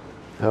us.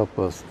 Help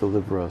us,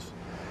 deliver us.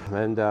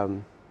 And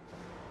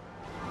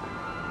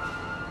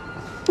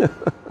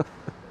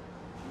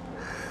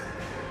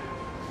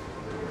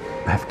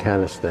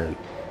Afghanistan.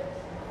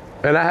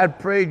 And I had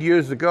prayed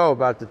years ago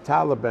about the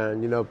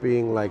Taliban,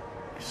 being like,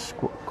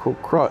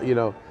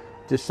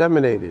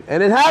 disseminated.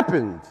 And it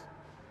happened.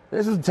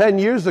 This was 10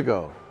 years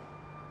ago,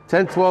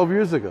 10, 12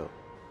 years ago.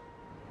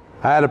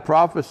 I had a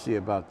prophecy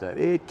about that.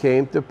 It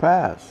came to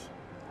pass.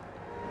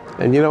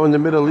 And in the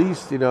Middle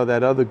East,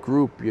 that other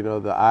group,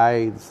 the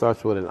I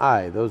starts with an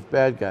I, those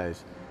bad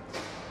guys.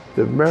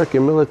 The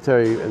American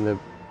military and the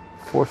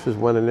forces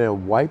went in there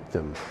and wiped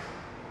them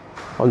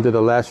under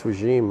the last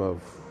regime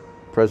of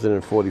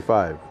President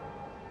 45.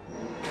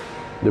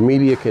 The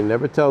media can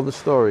never tell the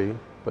story,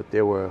 but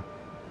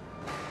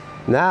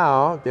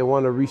now they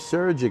want to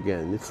resurge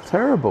again. It's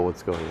terrible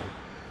what's going on.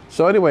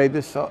 So anyway,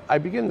 I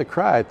began to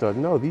cry. I thought,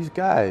 no, these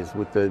guys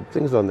with the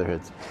things on their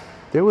heads,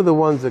 they were the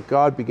ones that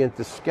God began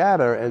to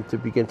scatter and to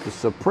begin to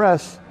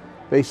suppress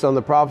based on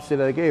the prophecy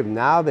that I gave.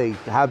 Now they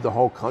have the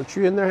whole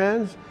country in their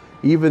hands.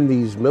 Even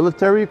these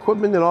military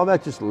equipment and all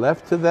that just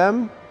left to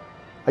them.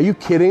 Are you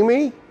kidding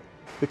me?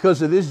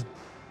 Because of this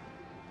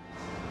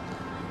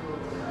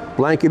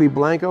blankety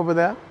blank over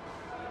there?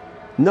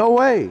 No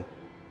way.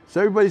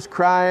 So everybody's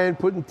crying,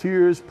 putting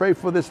tears, pray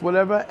for this,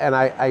 whatever. And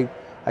I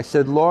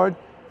said, Lord,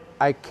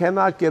 I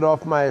cannot get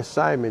off my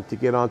assignment to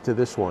get onto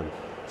this one.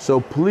 So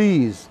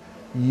please,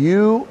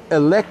 you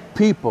elect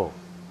people,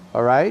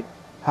 all right?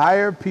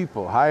 Hire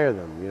people, hire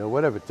them,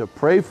 whatever, to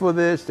pray for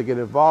this, to get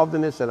involved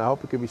in this, and I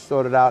hope it can be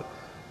sorted out.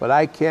 But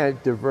I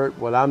can't divert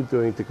what I'm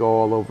doing to go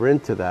all over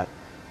into that.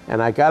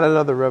 And I got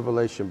another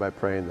revelation by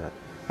praying that.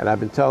 And I've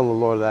been telling the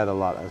Lord that a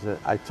lot.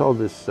 I told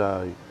this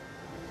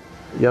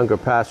younger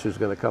pastor who's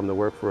going to come to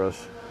work for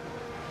us.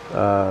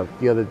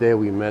 The other day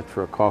we met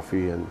for a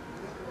coffee, and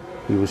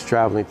he was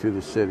traveling through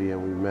the city,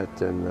 and we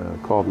met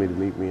and called me to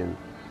meet me, and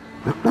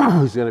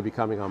he's going to be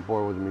coming on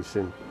board with me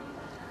soon.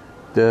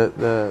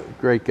 The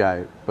great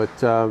guy. But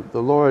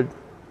the Lord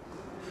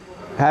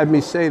had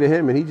me say to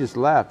him, and he just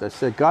laughed. I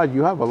said, God,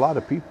 you have a lot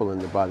of people in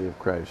the body of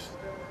Christ.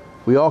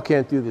 We all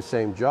can't do the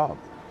same job.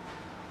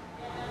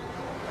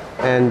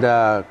 And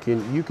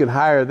you can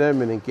hire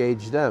them and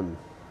engage them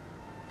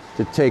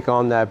to take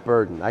on that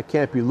burden. I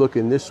can't be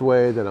looking this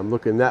way, then I'm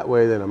looking that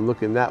way, then I'm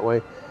looking that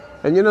way.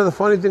 And the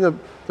funny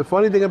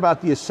thing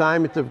about the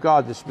assignment of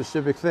God, the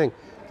specific thing,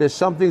 there's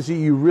some things that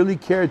you really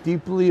care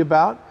deeply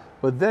about,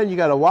 but then you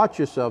got to watch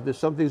yourself. There's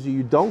some things that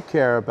you don't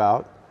care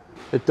about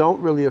that don't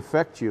really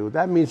affect you.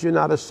 That means you're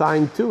not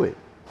assigned to it.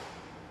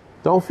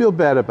 Don't feel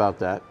bad about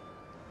that.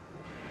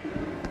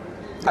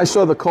 I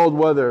saw the cold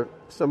weather.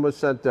 Someone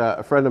sent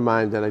a friend of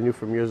mine that I knew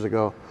from years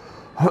ago.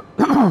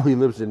 He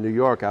lives in New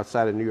York,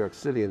 outside of New York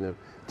City, and the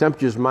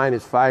temperature's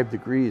 -5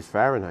 degrees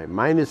Fahrenheit,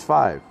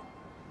 -5.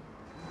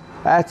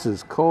 That's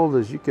as cold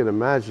as you can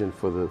imagine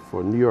for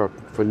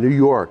New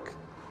York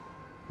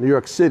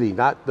City,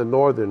 not the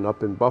northern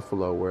up in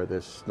Buffalo where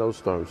there's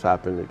snowstorms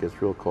happen. It gets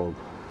real cold.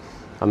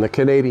 On the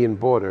Canadian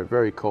border,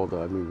 very cold.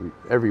 I mean,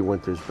 every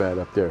winter's bad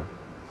up there.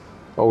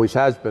 Always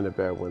has been a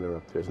bad winter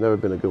up there. It's never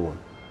been a good one.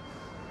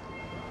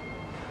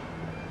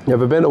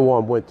 Never been a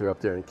warm winter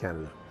up there in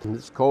Canada. And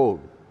it's cold.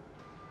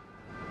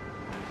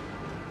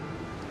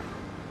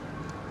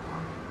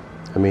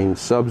 I mean,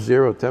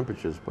 sub-zero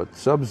temperatures, but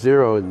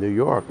sub-zero in New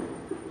York.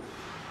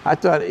 I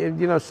thought,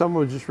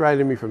 someone was just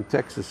writing me from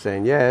Texas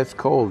saying, yeah, it's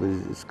cold.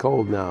 It's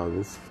cold now.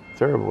 It's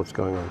terrible what's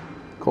going on.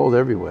 Cold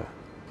everywhere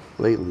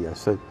lately. I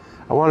said,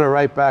 I want to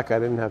write back. I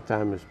didn't have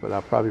time, but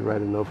I'll probably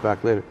write a note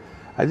back later.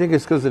 I think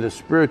it's because of the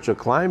spiritual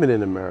climate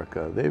in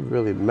America. They've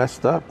really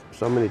messed up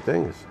so many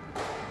things.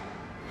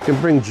 It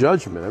can bring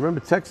judgment. I remember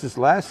Texas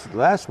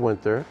last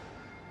winter,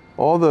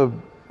 all the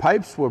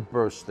pipes were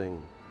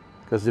bursting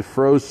because it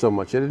froze so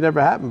much. It had never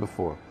happened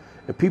before.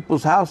 And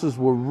people's houses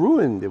were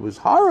ruined. It was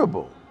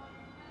horrible.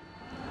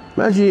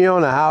 Imagine you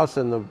own a house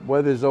and the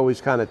weather's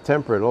always kind of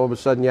temperate. All of a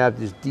sudden you have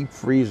this deep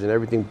freeze and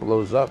everything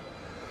blows up.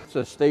 It's a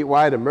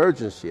statewide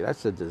emergency.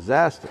 That's a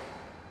disaster.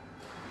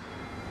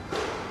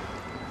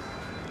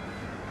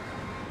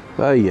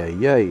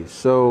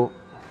 So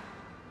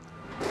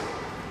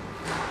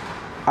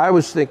I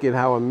was thinking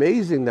how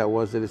amazing that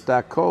was that it's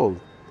that cold.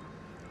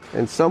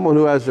 And someone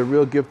who has a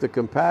real gift of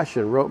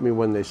compassion wrote me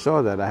when they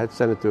saw that. I had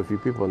sent it to a few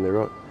people,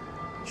 and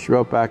she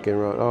wrote back and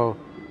wrote, oh,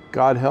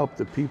 God help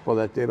the people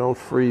that they don't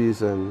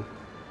freeze. And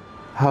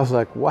I was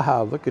like,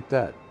 wow, look at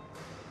that.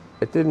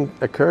 It didn't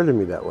occur to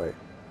me that way.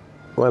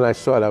 When I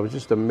saw it, I was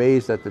just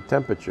amazed at the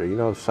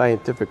temperature,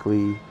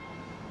 scientifically,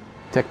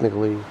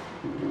 technically,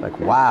 like,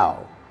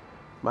 wow.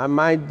 My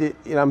mind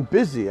I'm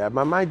busy.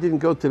 My mind didn't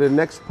go to the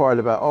next part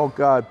about, oh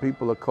God,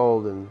 people are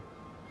cold. And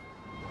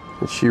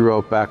she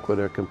wrote back with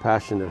her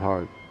compassionate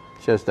heart.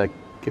 She has that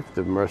gift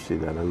of mercy,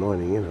 that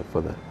anointing, for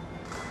that.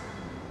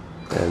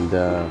 And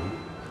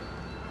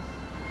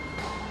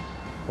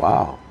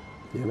wow,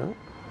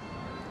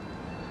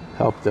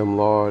 help them,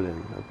 Lord.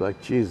 And I'm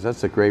like, Jesus,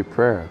 that's a great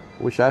prayer.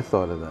 I wish I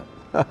thought of that.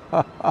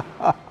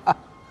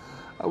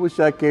 I wish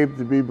I came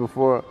to be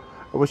before.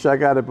 I wish I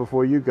got it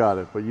before you got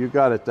it, but you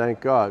got it,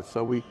 thank God.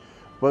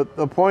 But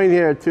the point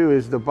here too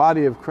is the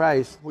body of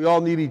Christ. We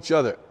all need each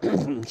other.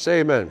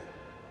 Say amen.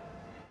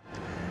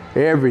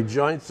 Every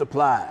joint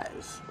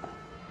supplies.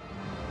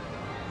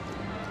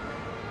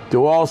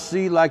 Do all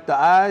see like the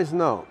eyes?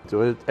 No.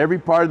 Do every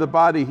part of the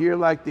body hear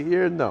like the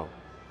ear? No.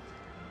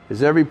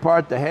 Is every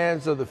part the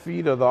hands or the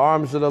feet or the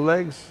arms or the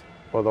legs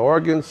or the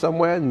organs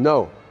somewhere?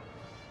 No.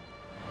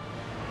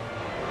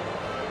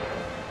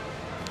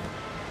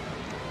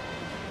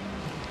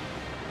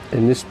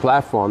 In this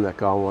platform that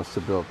God wants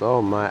to build,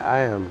 oh my,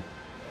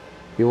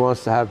 He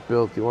wants to have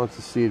built, He wants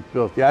to see it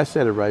built. Yeah, I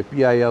said it right,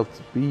 B-U-I-L-T,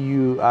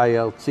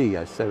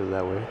 I said it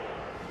that way.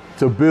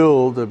 To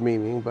build a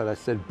meaning, but I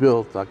said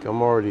built, like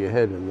I'm already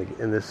ahead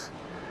in this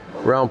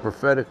realm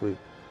prophetically.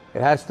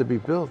 It has to be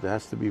built, it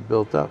has to be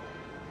built up.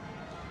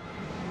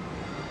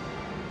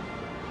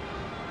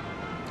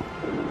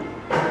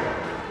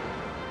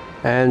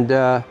 And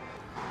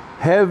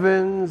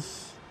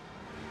heaven's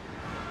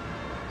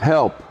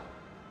help,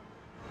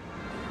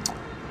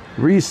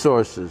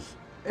 resources,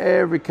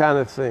 every kind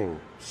of thing,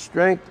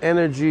 strength,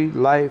 energy,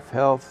 life,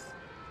 health,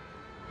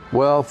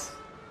 wealth,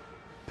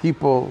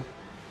 people,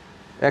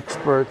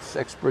 experts,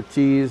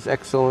 expertise,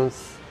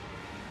 excellence.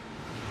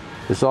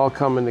 It's all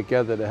coming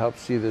together to help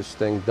see this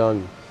thing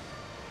done.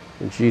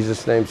 In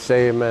Jesus' name,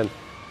 say amen.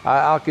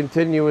 I'll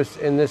continue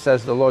in this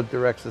as the Lord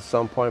directs at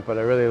some point, but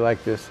I really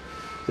like this.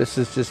 This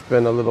has just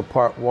been a little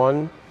part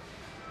one.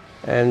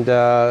 And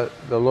the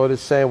Lord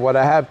is saying what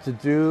I have to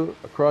do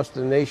across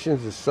the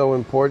nations is so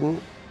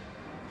important.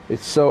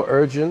 It's so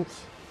urgent.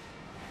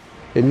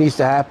 It needs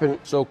to happen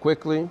so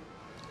quickly.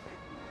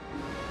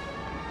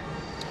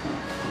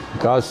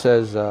 God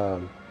says,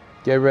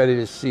 get ready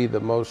to see the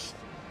most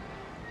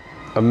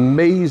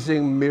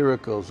amazing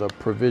miracles of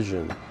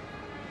provision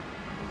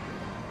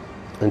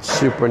and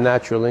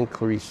supernatural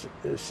increases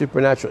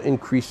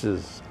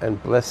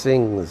and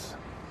blessings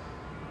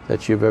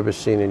that you've ever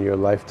seen in your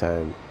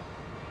lifetime.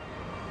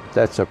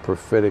 That's a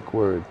prophetic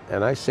word.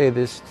 And I say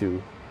this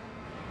to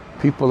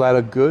people that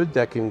are good,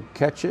 that can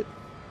catch it.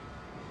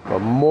 But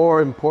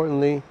more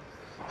importantly,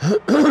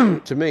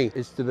 to me,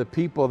 is to the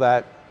people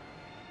that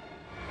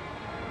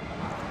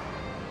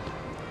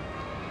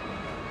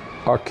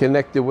are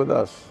connected with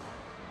us.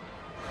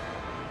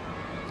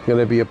 Going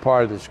to be a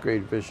part of this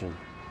great vision.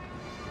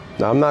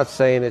 Now, I'm not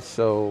saying it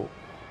so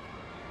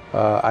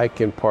I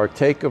can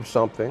partake of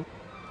something,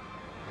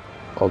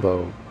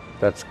 although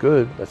that's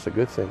good, that's a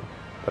good thing.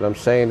 But I'm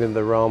saying in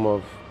the realm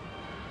of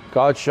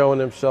God showing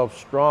Himself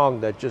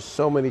strong, that just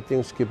so many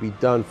things could be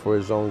done for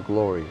His own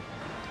glory.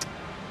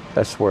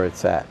 That's where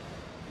it's at.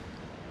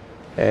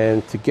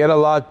 And to get a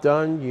lot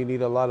done, you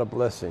need a lot of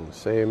blessings.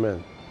 Say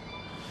amen.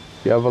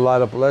 You have a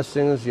lot of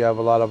blessings, you have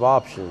a lot of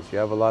options, you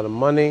have a lot of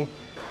money,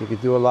 you can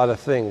do a lot of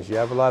things. You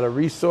have a lot of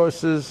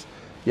resources,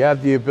 you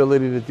have the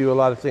ability to do a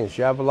lot of things.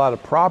 You have a lot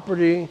of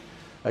property.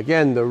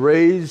 Again, the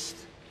raised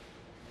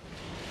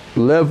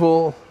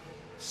level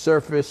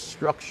surface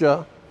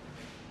structure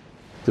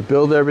to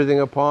build everything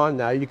upon.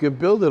 Now you can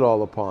build it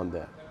all upon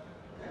that.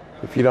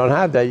 If you don't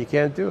have that, you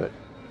can't do it.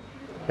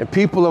 And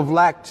people have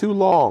lacked too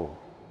long.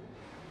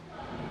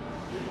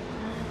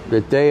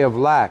 The day of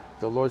lack,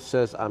 the Lord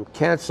says, I'm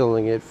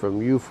canceling it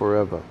from you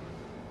forever.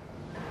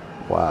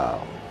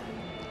 Wow.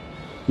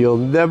 You'll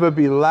never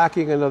be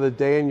lacking another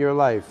day in your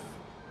life.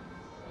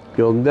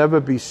 You'll never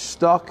be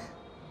stuck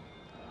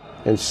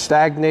and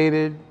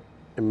stagnated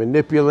and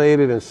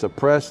manipulated and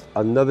suppressed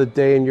another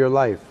day in your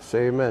life.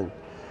 Say amen.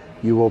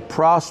 You will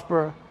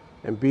prosper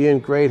and be in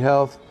great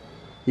health.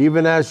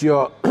 Even as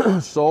your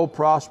soul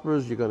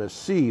prospers, you're going to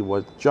see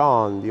what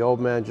John, the old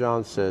man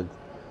John said.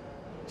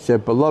 He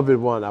said, beloved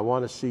one, I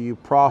want to see you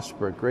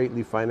prosper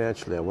greatly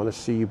financially. I want to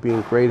see you be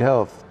in great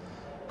health,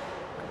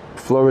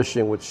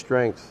 flourishing with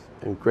strength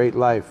and great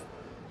life.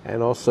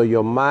 And also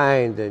your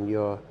mind and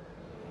your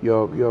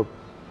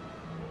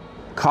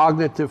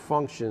cognitive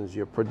functions,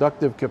 your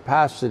productive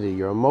capacity,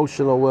 your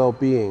emotional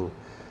well-being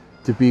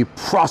to be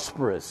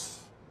prosperous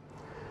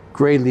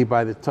greatly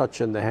by the touch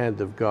and the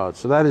hand of God.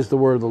 So that is the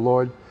word of the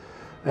Lord.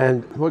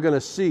 And we're going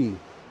to see,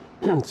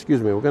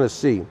 excuse me, we're going to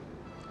see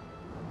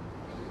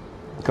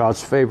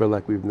God's favor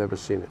like we've never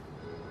seen it.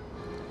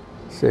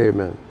 Say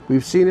amen.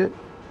 We've seen it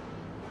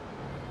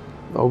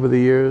over the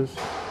years,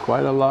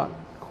 quite a lot,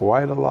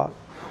 quite a lot,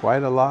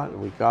 quite a lot.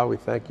 And God, we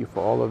thank you for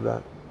all of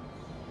that.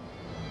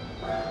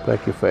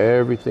 Thank you for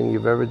everything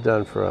you've ever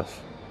done for us.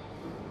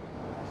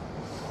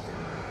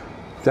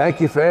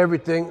 Thank you for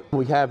everything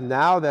we have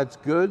now. That's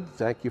good.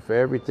 Thank you for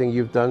everything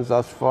you've done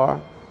thus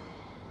far.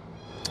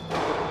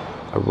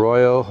 A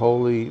royal,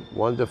 holy,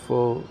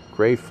 wonderful,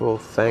 grateful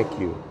thank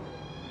you.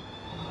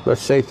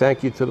 Let's say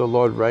thank you to the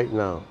Lord right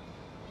now.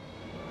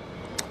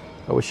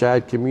 I wish I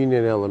had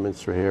communion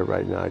elements for here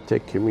right now. I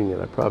take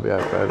communion. I probably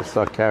have to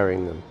start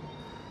carrying them.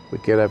 We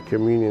could have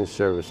communion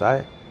service.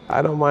 I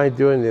don't mind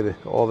doing it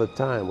all the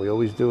time. We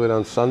always do it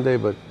on Sunday,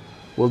 but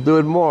we'll do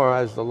it more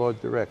as the Lord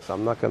directs.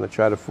 I'm not going to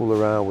try to fool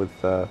around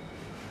with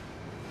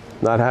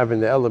not having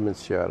the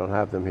elements here. I don't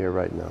have them here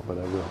right now, but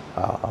I will.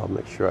 I'll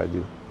make sure I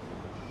do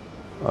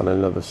on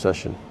another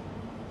session.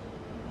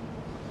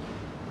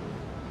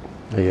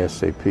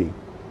 ASAP.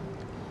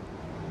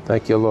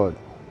 Thank you, Lord.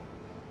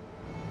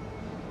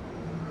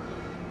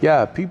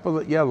 Yeah,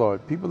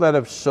 Lord. People that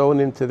have sown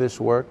into this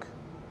work,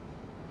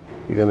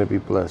 You're going to be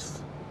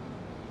blessed.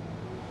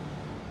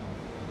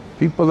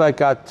 People that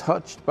got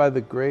touched by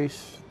the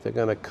grace, they're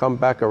going to come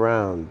back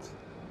around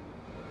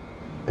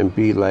and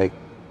be like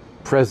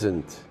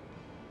present,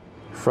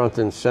 front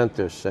and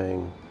center,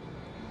 saying,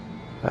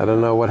 I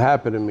don't know what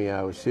happened to me.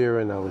 I was here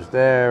and I was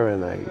there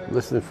and I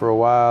listened for a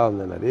while and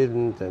then I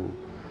didn't.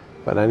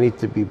 But I need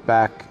to be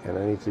back and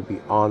I need to be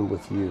on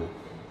with you.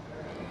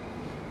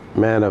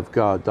 Man of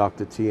God,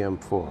 Dr.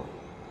 TM4.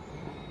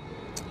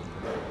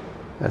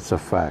 That's a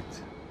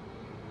fact.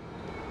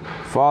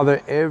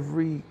 Father,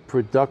 every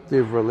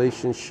productive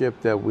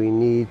relationship that we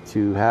need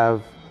to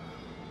have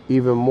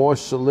even more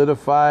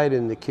solidified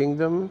in the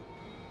kingdom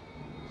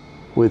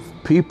with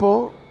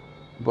people,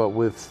 but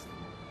with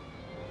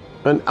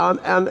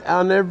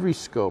on every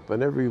scope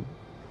and every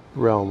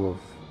realm of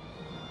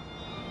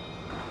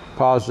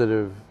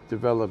positive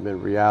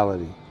development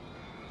reality.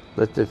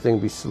 Let the thing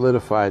be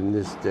solidified in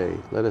this day.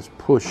 Let us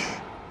push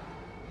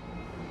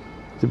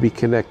to be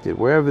connected.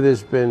 Wherever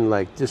there's been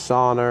like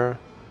dishonor,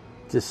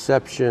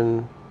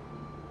 deception,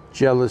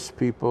 jealous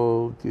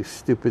people, do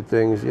stupid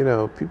things. You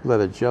know, people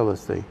that are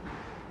jealous, they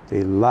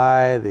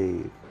lie,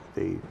 they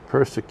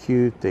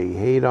persecute, they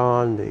hate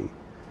on,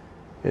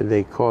 and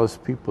they cause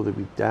people to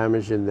be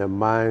damaged in their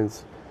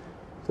minds.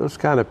 Those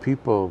kind of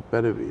people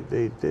better be,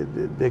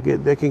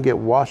 they can get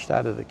washed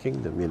out of the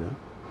kingdom, you know.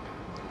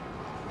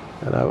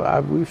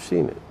 And we've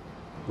seen it.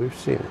 We've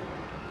seen it.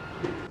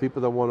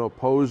 People that want to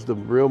oppose the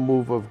real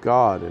move of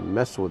God and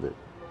mess with it.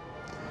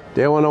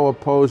 They want to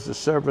oppose the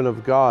servant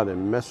of God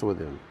and mess with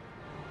him.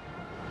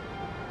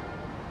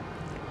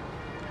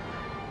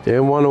 They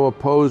want to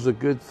oppose a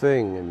good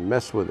thing and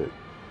mess with it.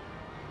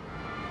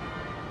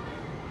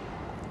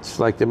 It's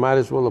like they might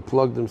as well have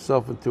plugged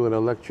themselves into an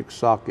electric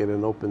socket,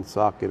 an open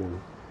socket,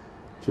 and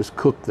just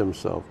cooked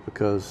themselves,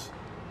 because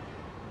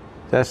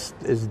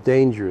is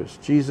dangerous.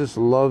 Jesus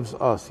loves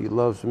us. He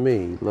loves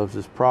me. He loves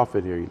his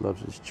prophet here. He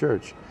loves his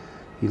church.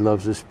 He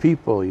loves his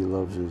people. He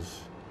loves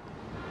his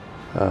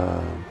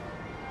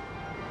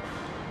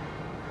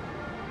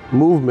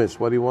movements,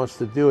 what he wants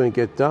to do and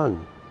get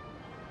done.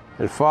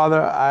 And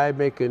Father, I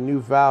make a new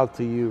vow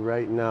to you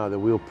right now that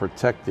we'll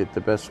protect it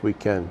the best we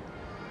can.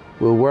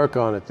 We'll work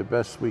on it the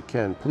best we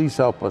can. Please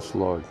help us,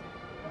 Lord.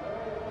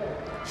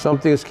 Some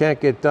things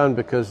can't get done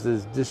because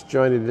there's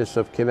disjointedness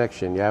of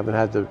connection. You haven't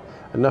had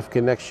enough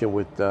connection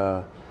with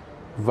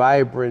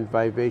vibrant,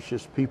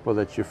 vivacious people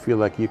that you feel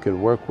like you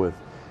can work with.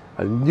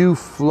 A new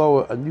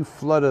flow, a new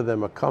flood of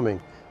them are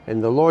coming.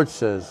 And the Lord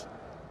says,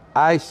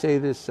 I say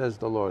this, says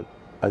the Lord,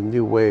 a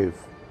new wave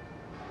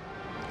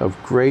of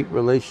great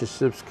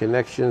relationships,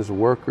 connections,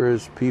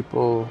 workers,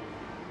 people,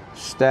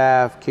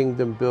 staff,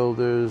 kingdom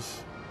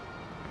builders.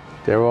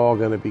 They're all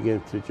going to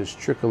begin to just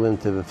trickle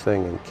into the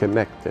thing and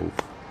connect, and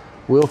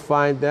we'll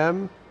find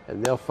them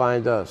and they'll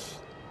find us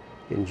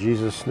in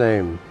Jesus'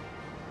 name.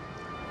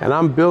 And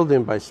I'm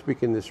building by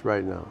speaking this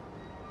right now.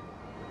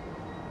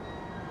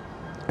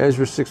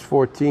 Ezra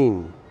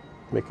 6:14,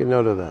 make a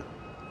note of that.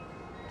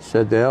 It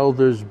said the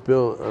elders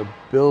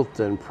built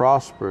and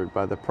prospered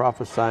by the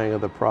prophesying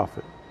of the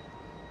prophet.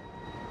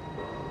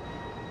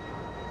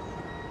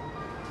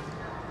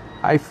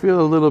 I feel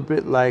a little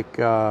bit like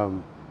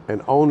an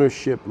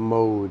ownership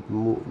mode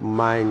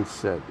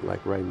mindset,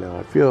 like right now.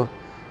 I feel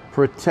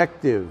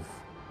protective,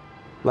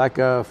 like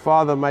a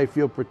father might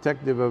feel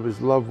protective of his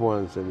loved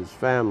ones and his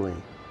family,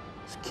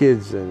 his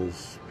kids and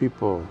his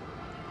people,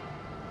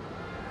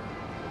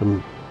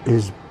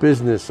 his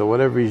business or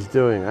whatever he's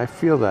doing. I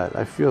feel that.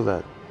 I feel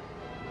that.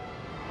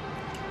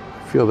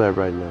 I feel that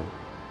right now.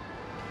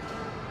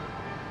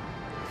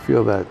 I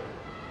feel that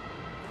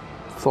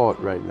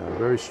thought right now,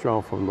 very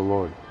strong from the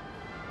Lord.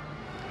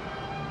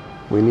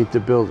 We need to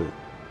build it.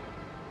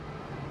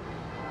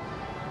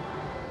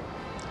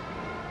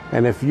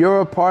 And if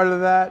you're a part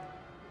of that,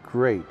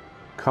 great.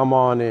 Come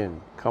on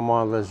in. Come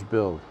on, let's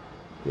build.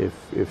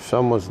 If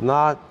someone's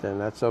not, then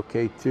that's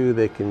okay too.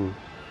 They can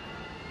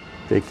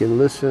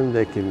listen.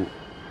 They can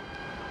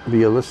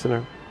be a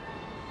listener.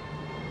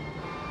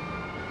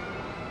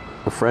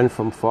 A friend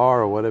from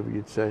far, or whatever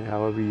you'd say,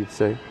 however you'd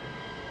say.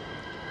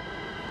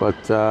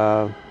 But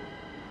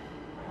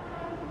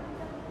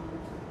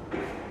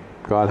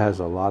God has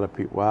a lot of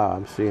people. Wow,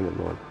 I'm seeing it,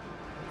 Lord.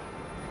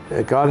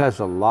 God has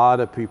a lot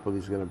of people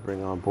he's going to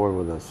bring on board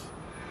with us.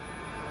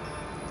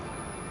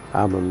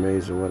 I'm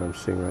amazed at what I'm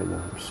seeing right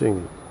now. I'm seeing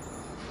it.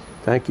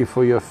 Thank you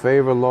for your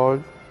favor,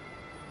 Lord.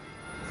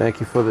 Thank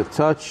you for the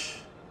touch.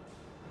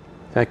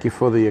 Thank you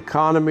for the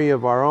economy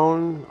of our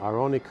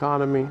own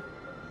economy.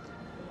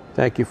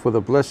 Thank you for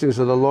the blessings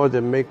of the Lord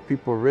that make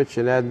people rich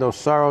and add no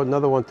sorrow.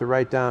 Another one to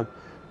write down.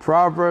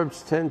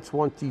 Proverbs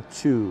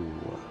 10:22.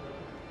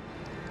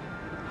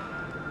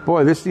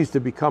 Boy, this needs to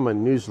become a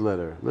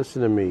newsletter.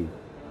 Listen to me.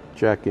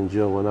 Jack and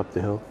Jill went up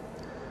the hill.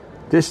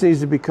 This needs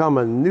to become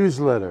a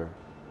newsletter.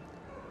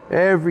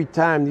 Every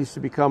time needs to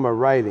become a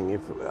writing.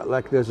 If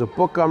like there's a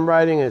book I'm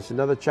writing and it's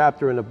another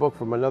chapter in a book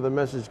from another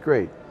message,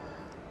 great.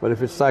 But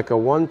if it's like a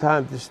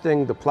one-time, this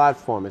thing, the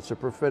platform, it's a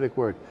prophetic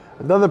word.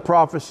 Another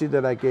prophecy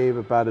that I gave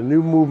about a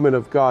new movement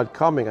of God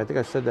coming. I think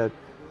I said that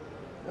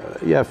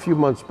a few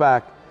months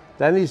back.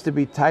 That needs to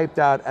be typed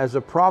out as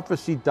a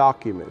prophecy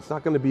document. It's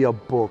not going to be a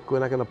book. We're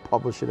not going to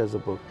publish it as a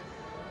book.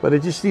 But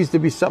it just needs to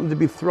be something to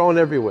be thrown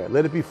everywhere.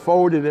 Let it be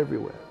forwarded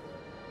everywhere.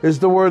 Here's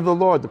the word of the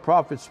Lord. The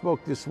prophet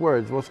spoke these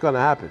words. What's going to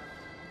happen?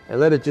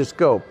 And let it just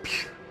go.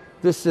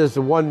 This is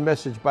one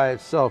message by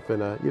itself.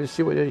 And you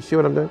see what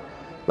I'm doing?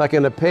 Like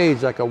in a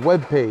page, like a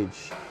web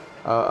page,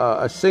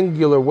 a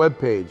singular web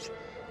page.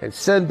 And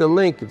send the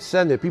link and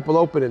send it. People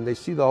open it and they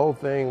see the whole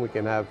thing. We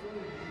can have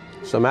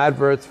some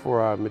adverts for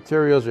our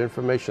materials or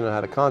information on how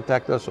to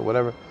contact us or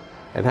whatever,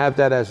 and have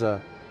that as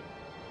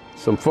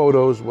some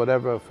photos,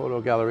 whatever, a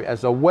photo gallery,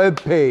 as a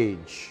web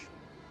page.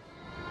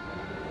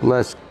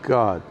 Bless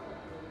God.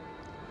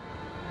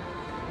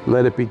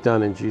 Let it be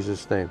done in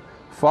Jesus' name.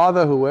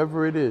 Father,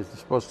 whoever it is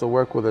that's supposed to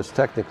work with us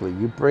technically,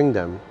 you bring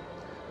them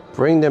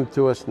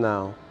to us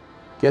now.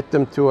 Get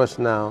them to us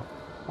now.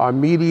 Our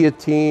media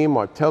team,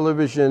 our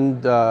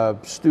television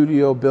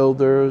studio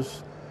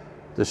builders,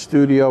 the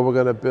studio we're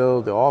going to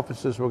build, the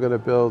offices we're going to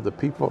build, the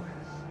people,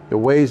 the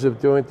ways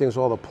of doing things,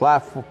 all the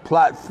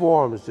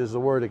platforms, there's the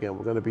word again,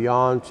 we're going to be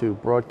on to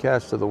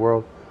broadcast to the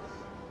world.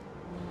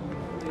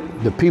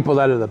 The people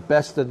that are the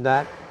best in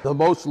that, the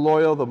most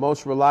loyal, the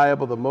most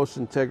reliable, the most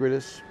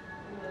integritous,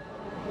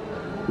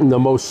 and the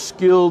most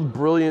skilled,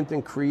 brilliant,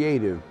 and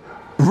creative.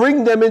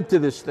 Bring them into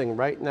this thing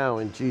right now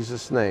in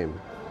Jesus' name.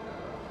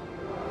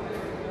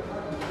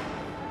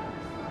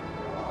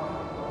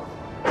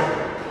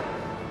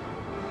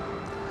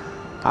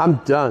 I'm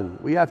done.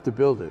 We have to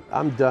build it.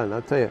 I'm done.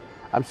 I'll tell you.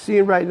 I'm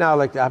seeing right now,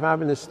 like, I'm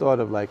having this thought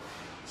of, like,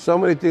 so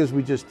many things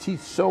we just teach,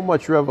 so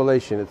much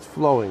revelation. It's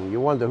flowing.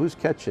 You wonder who's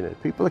catching it.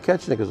 People are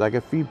catching it because I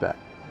get feedback.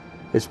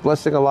 It's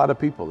blessing a lot of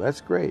people. That's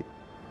great.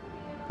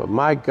 But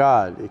my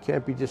God, it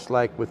can't be just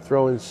like we're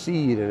throwing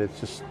seed and it's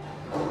just,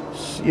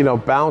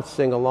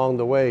 bouncing along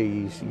the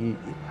way.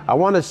 I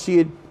want to see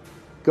it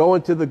go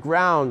into the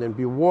ground and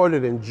be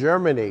watered and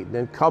germinate and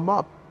then come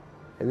up.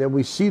 And then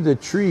we see the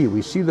tree.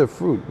 We see the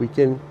fruit. We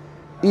can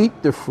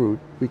eat the fruit,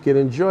 we can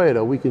enjoy it,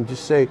 or we can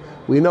just say,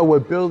 we know we're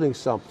building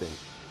something.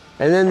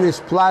 And then this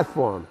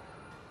platform,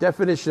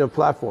 definition of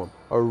platform,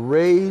 a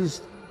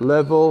raised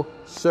level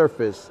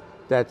surface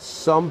that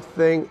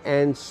something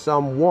and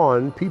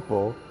someone,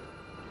 people,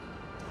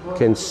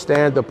 can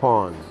stand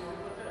upon.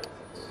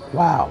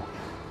 Wow.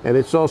 And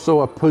it's also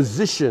a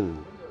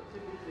position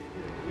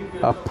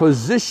of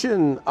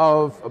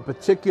a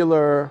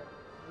particular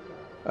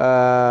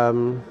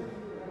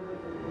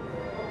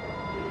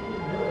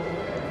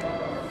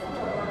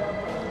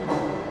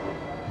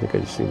I think I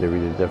just need to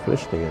read the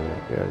definition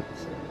again. Yeah.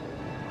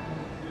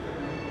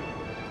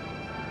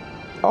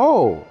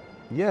 Oh,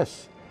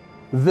 yes.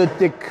 The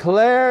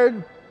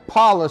declared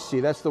policy.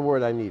 That's the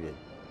word I needed.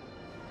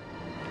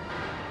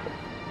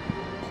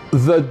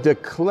 The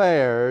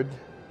declared,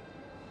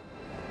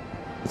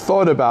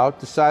 thought about,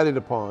 decided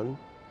upon,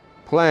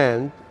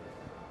 planned.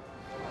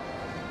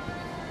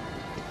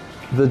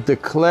 The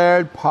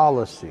declared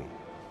policy.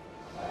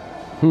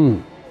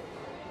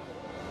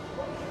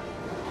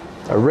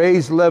 A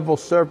raised level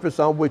surface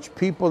on which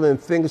people and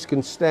things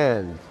can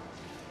stand.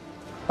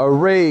 A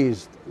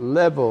raised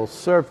level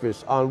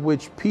surface on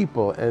which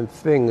people and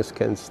things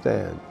can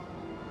stand.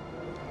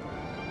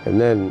 And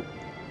then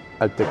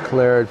a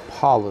declared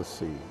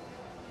policy.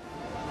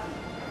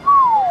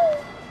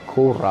 The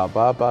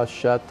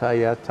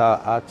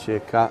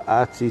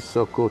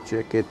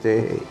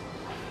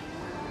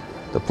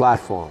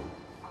platform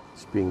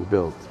is being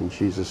built in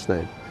Jesus'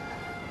 name.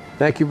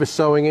 Thank you for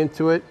sowing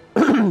into it.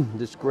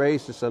 This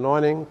grace, this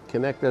anointing.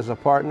 Connect as a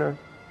partner.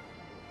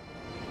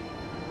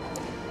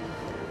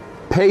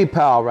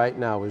 PayPal right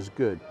now is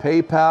good.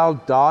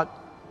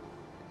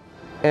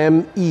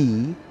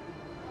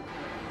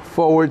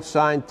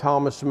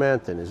 PayPal.me/Thomas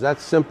Manton. Is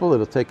that simple?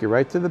 It'll take you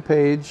right to the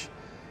page,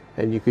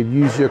 and you could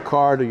use your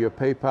card or your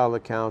PayPal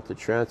account to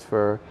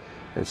transfer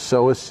and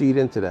sow a seed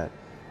into that.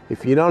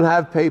 If you don't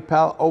have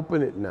PayPal,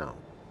 open it now.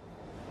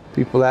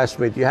 People ask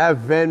me, do you have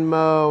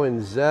Venmo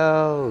and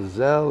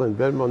Zelle and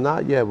Venmo?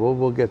 Not yet.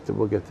 We'll get to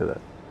that.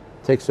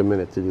 It takes a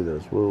minute to do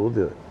this. We'll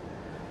do it.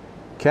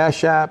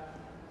 Cash App,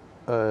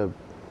 I'm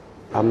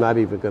not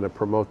even going to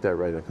promote that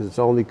right now because it's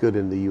only good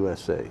in the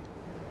USA. It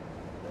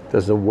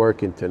doesn't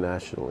work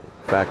internationally.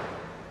 In fact,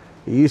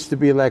 it used to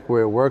be like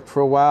where it worked for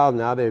a while.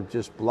 Now they've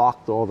just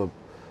blocked all the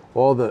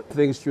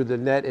things through the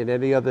net in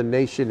any other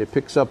nation. It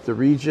picks up the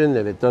region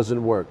and it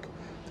doesn't work.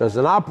 It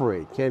doesn't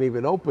operate. Can't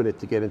even open it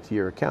to get into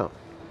your account.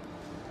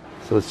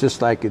 So it's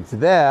just like it's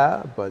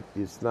there, but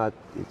it's not.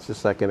 It's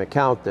just like an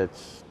account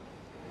that's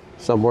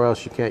somewhere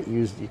else. You can't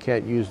use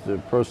the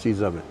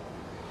proceeds of it.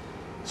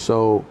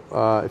 So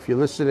if you're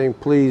listening,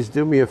 please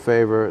do me a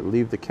favor.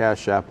 Leave the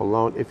Cash App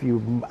alone. If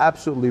you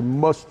absolutely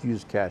must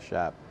use Cash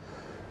App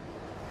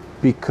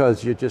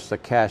because you're just a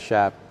Cash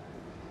App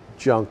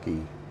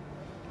junkie,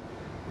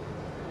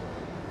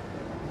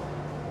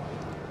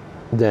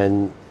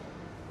 then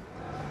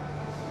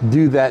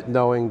do that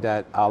knowing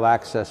that I'll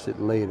access it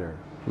later,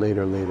 but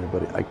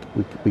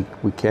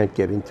we can't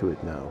get into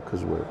it now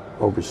because we're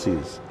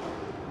overseas.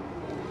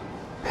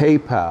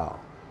 PayPal,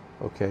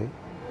 okay,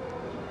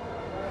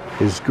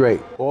 is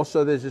great.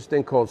 Also, there's this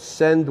thing called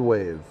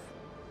SendWave.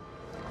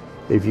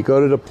 If you go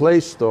to the Play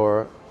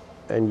Store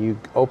and you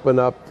open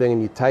up thing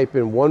and you type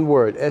in one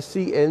word,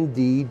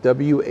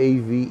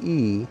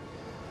 SENDWAVE,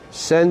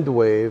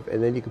 SendWave,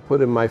 and then you can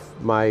put in my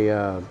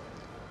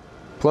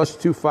plus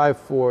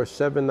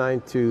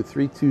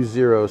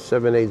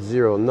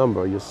 254-792-320-780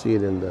 number. You'll see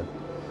it in the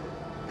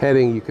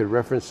heading. You could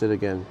reference it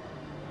again.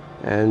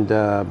 And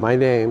my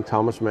name,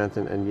 Thomas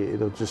Manton, and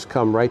it'll just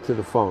come right to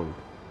the phone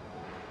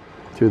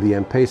through the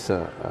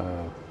M-Pesa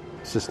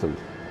system.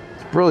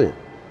 It's brilliant.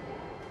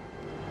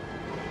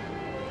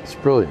 It's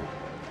brilliant.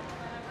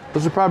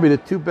 Those are probably the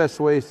two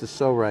best ways to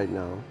sow right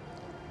now.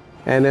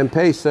 And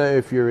M-Pesa,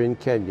 if you're in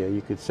Kenya,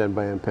 you could send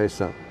by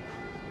M-Pesa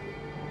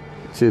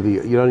to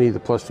the, you don't need the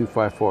plus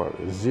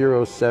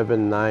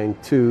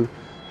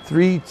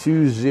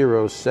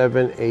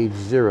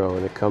 254-0792-320-780,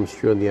 and it comes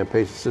through on the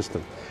M-Pesa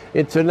system.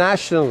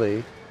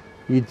 Internationally,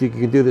 you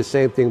can do the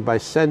same thing by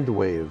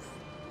SendWave.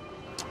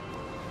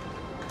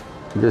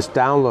 Just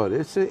download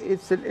it.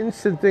 It's an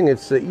instant thing.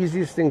 It's the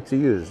easiest thing to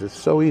use. It's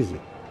so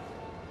easy.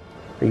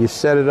 And you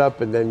set it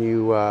up and then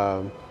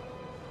you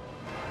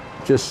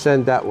just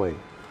send that way.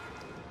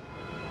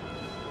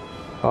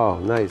 Oh,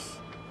 nice.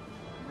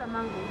 The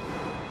mango.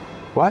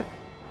 What?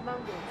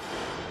 Mango.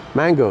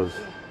 Mangoes.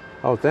 Yeah.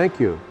 Oh, thank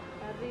you.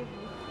 Really.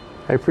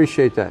 I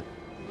appreciate that. Welcome.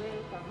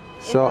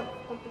 So, I've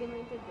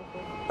complimented the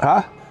coffee.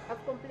 huh?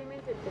 I've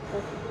complimented the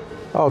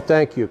coffee. Oh,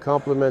 thank you.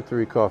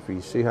 Complimentary coffee.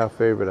 You see how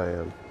favored I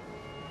am.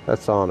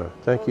 That's honor.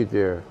 Thank you,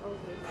 dear. Okay.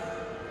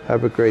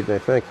 Have a great day.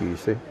 Thank you, you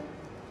see.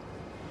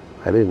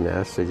 I didn't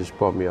ask. They just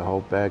bought me a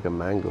whole bag of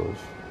mangoes.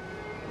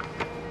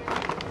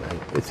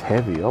 It's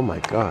heavy. Oh, my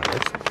God.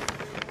 Are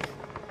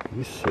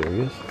you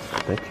serious?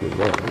 Thank you,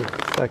 Lord.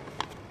 It's like,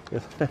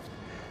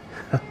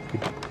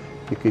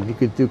 you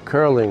could do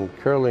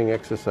curling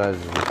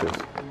exercises with this.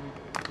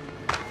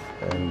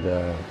 And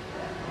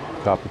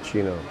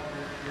cappuccino.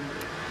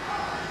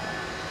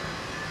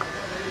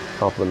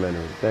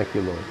 Complimentary. Thank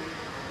you, Lord.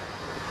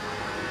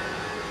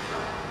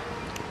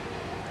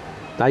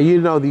 Now,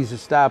 you know these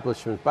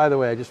establishments. By the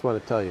way, I just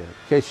want to tell you, in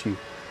case you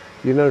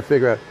know to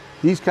figure out,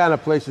 these kind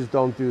of places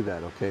don't do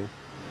that, okay?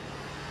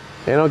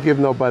 They don't give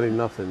nobody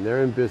nothing.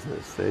 They're in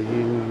business.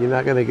 You're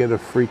not going to get a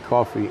free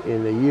coffee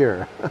in a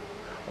year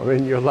or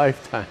in your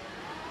lifetime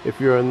if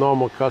you're a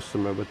normal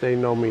customer, but they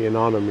know me and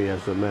honor me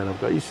as a man of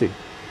God. You see,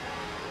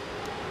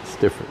 it's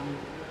different.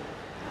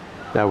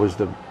 That was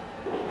the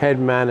head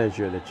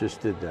manager that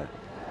just did that,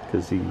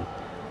 because the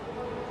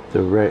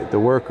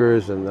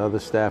workers and the other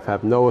staff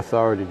have no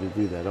authority to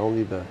do that.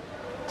 Only the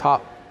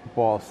top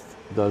boss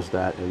does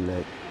that,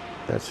 and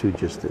that's who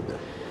just did that.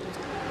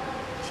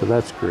 So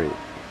that's great.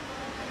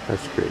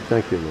 That's great.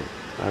 Thank you, Lord.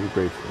 I'm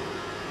grateful.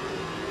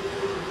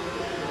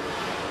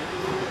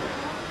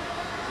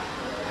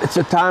 It's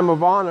a time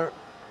of honor.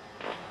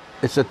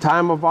 It's a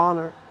time of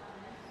honor.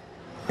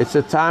 It's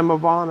a time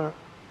of honor.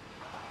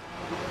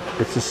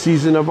 It's a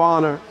season of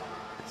honor.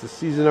 It's a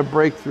season of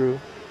breakthrough.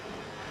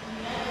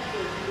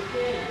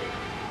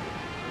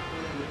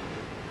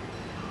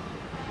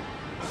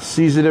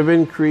 Season of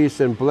increase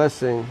and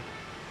blessing.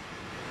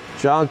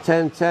 John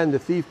 10:10, the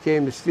thief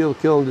came to steal,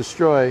 kill, and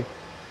destroy,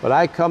 but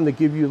I come to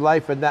give you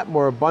life and that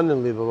more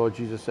abundantly, the Lord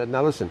Jesus said.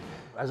 Now listen,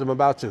 as I'm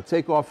about to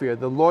take off here,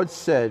 the Lord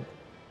said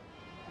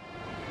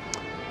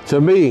to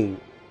me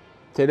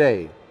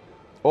today,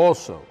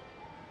 also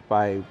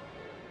by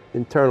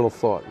internal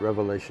thought,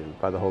 revelation,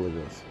 by the Holy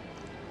Ghost.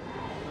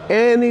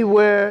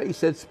 Anywhere, he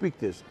said, speak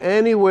this,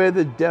 anywhere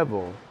the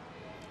devil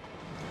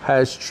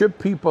has tripped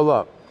people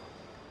up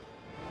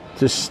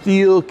to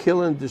steal,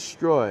 kill, and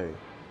destroy,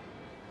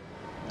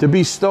 to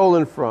be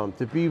stolen from,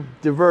 to be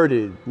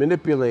diverted,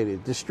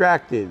 manipulated,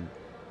 distracted,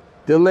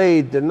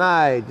 delayed,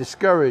 denied,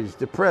 discouraged,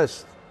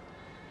 depressed,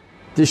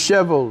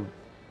 disheveled,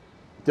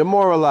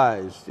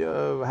 demoralized,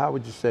 how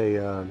would you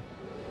say,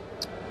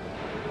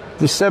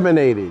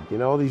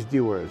 disseminated, all these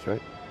D words,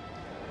 right?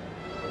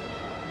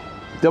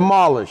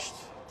 Demolished,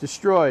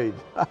 destroyed,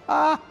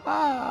 the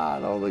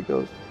Holy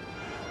Ghost,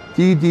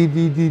 D,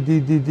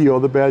 all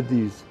the bad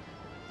D's.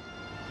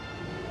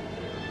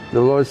 The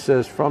Lord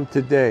says, from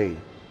today,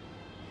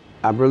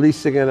 I'm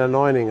releasing an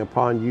anointing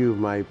upon you,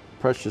 my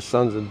precious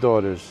sons and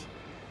daughters,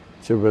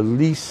 to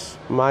release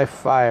my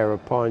fire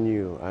upon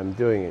you. I'm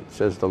doing it,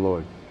 says the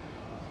Lord.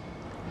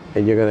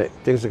 And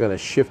things are going to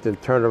shift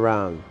and turn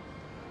around.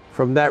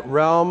 From that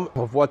realm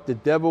of what the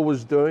devil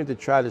was doing to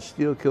try to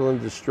steal, kill,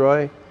 and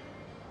destroy,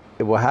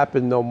 it will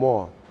happen no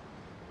more.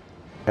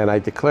 And I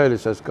declare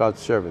this as God's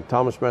servant.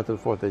 Thomas Manton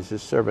IV is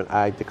his servant.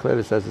 I declare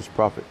this as his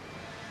prophet.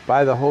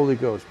 By the Holy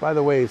Ghost. By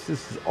the way, this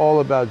is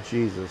all about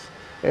Jesus.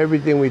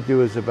 Everything we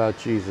do is about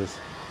Jesus.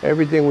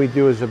 Everything we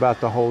do is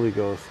about the Holy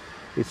Ghost.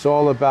 It's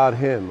all about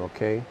him,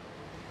 okay?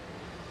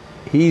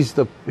 He's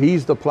the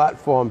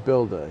platform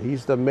builder.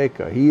 He's the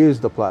maker. He is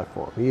the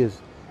platform. He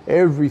is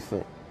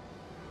everything.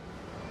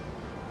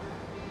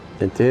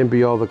 And to him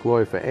be all the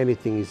glory for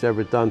anything he's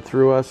ever done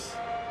through us,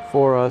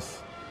 for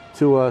us,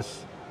 to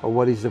us, or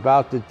what he's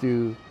about to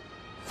do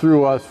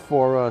through us,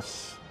 for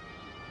us,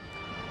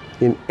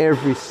 in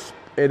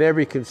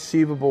every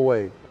conceivable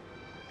way.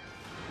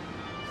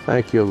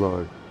 Thank you,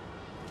 Lord.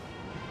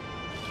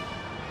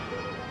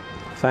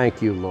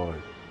 Thank you,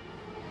 Lord.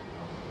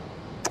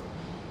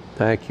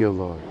 Thank you,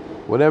 Lord.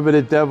 Whatever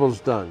the devil's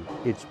done,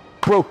 it's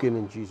broken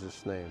in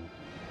Jesus' name.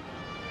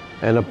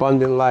 And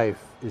abundant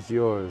life is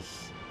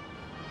yours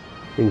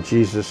in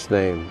Jesus'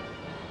 name.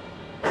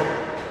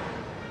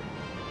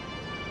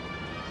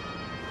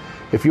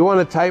 If you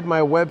want to type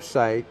my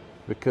website,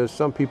 because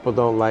some people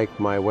don't like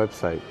my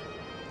website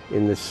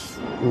in this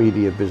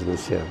media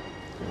business here.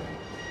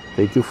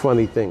 They do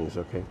funny things,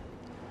 okay?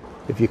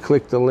 If you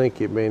click the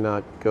link, it may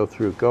not go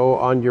through. Go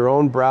on your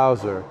own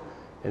browser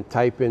and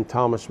type in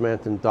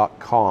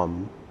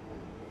thomasmanton.com,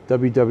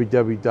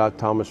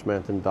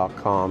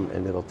 www.thomasmanton.com,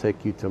 and it'll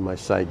take you to my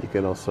site. You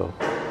can also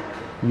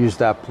use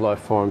that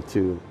platform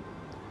to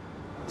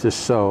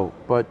sow.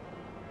 But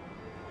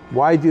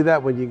why do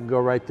that when you can go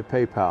right to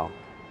PayPal?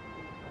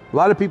 A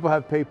lot of people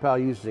have PayPal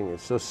using it.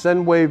 So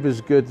SendWave is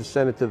good to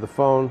send it to the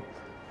phone.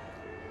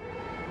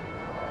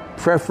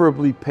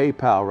 Preferably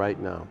PayPal right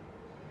now.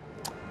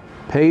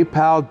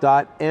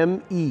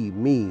 PayPal.me,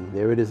 me,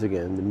 there it is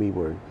again, the me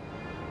word.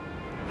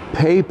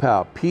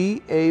 PayPal,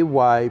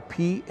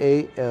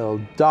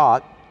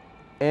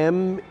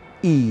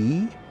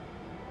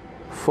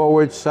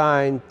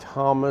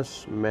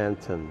 PayPal.me/Thomas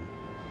Manton.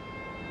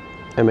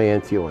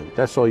 MANTON.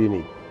 That's all you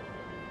need.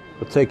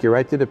 It'll take you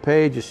right to the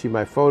page. You see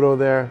my photo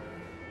there.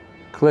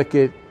 Click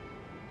it.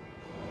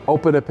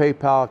 Open a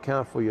PayPal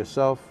account for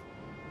yourself.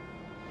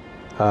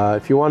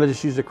 If you want to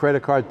just use a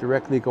credit card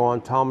directly, go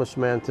on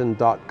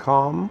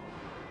thomasmanton.com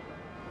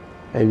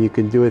and you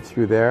can do it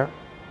through there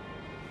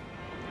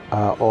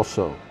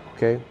also,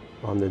 okay?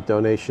 On the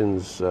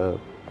donations,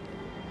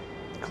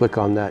 click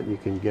on that. You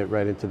can get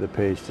right into the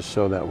page to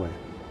sow that way.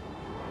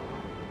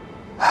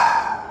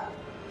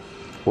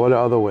 What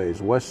are other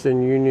ways?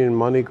 Western Union,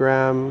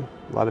 MoneyGram.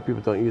 A lot of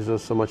people don't use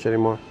those so much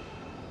anymore.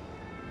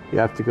 You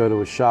have to go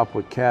to a shop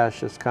with cash.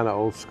 That's kind of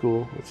old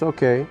school. It's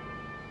okay.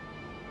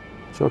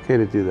 It's okay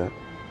to do that.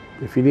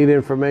 If you need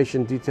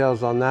information,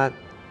 details on that,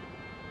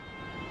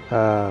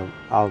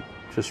 I'll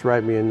just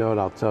write me a note.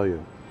 I'll tell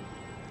you.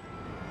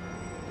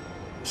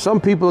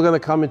 Some people are going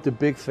to come into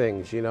big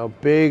things, you know,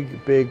 big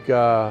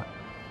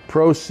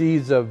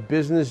proceeds of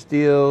business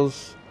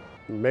deals,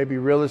 maybe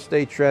real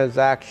estate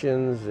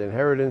transactions,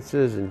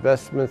 inheritances,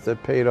 investments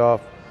that paid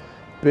off,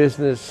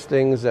 business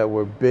things that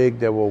were big,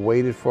 that were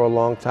waited for a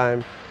long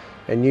time,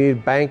 and you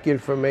need bank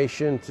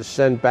information to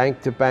send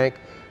bank to bank.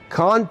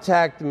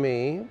 Contact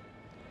me,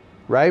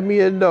 write me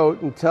a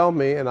note and tell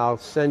me, and I'll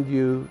send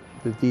you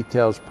the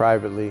details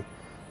privately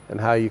and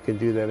how you can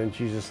do that in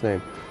Jesus'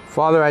 name.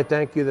 Father, I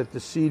thank you that the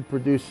seed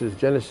produces,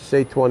 Genesis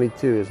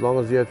 8:22, as long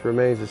as the earth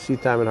remains, the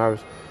seed time and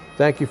harvest.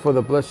 Thank you for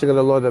the blessing of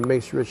the Lord that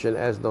makes rich and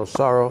adds no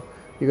sorrow.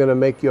 You're going to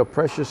make your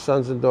precious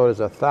sons and daughters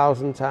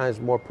 1,000 times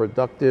more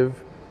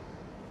productive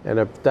and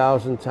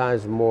 1,000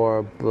 times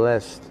more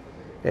blessed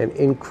and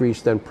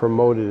increased and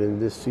promoted in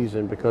this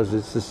season, because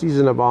it's the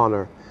season of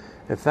honor.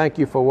 And thank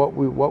you for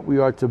what we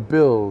are to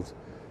build,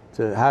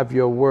 to have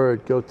your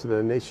word go to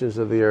the nations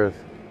of the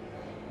earth.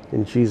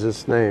 In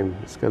Jesus' name,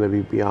 it's going to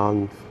be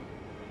beyond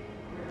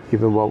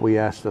even what we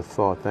asked or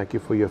thought. Thank you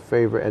for your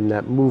favor, and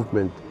that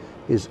movement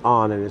is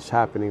on and it's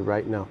happening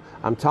right now.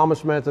 I'm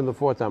Thomas Manton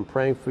IV. I'm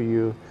praying for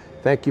you.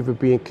 Thank you for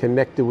being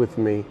connected with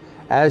me.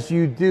 As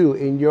you do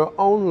in your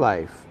own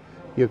life,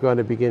 you're going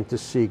to begin to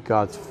see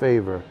God's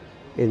favor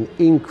in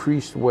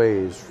increased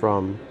ways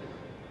from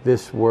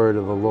this word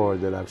of the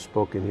Lord that I've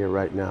spoken here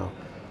right now.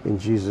 In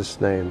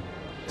Jesus' name.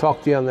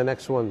 Talk to you on the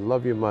next one.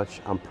 Love you much.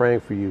 I'm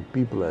praying for you.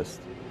 Be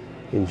blessed.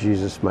 In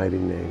Jesus' mighty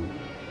name.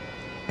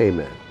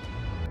 Amen.